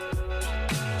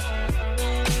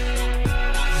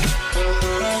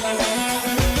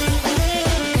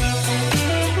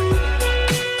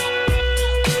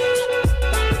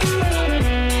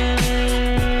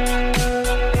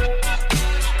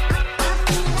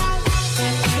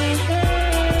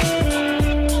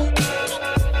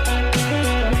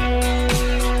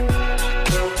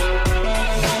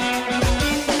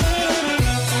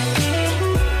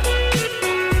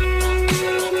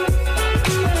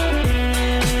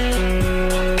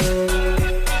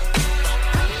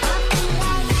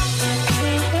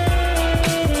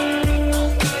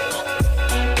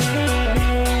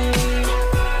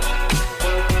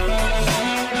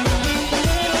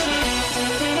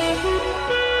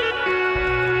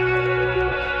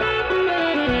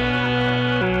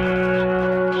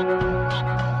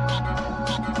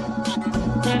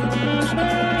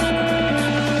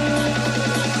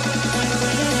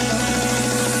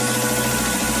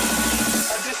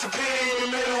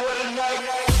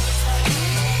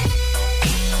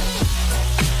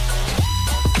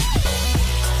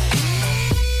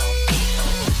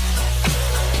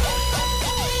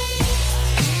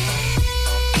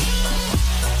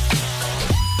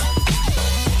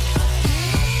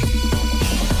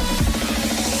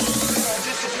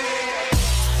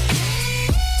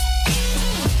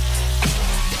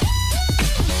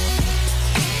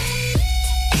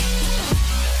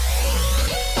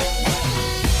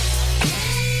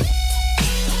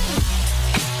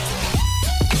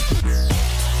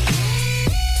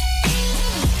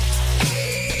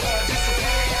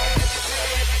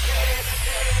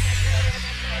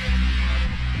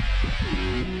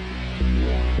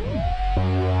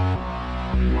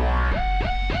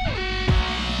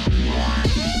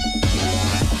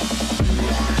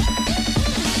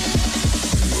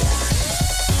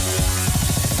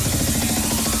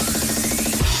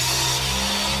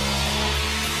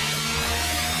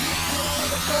 Get on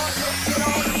the floor, get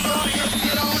on the floor,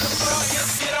 get on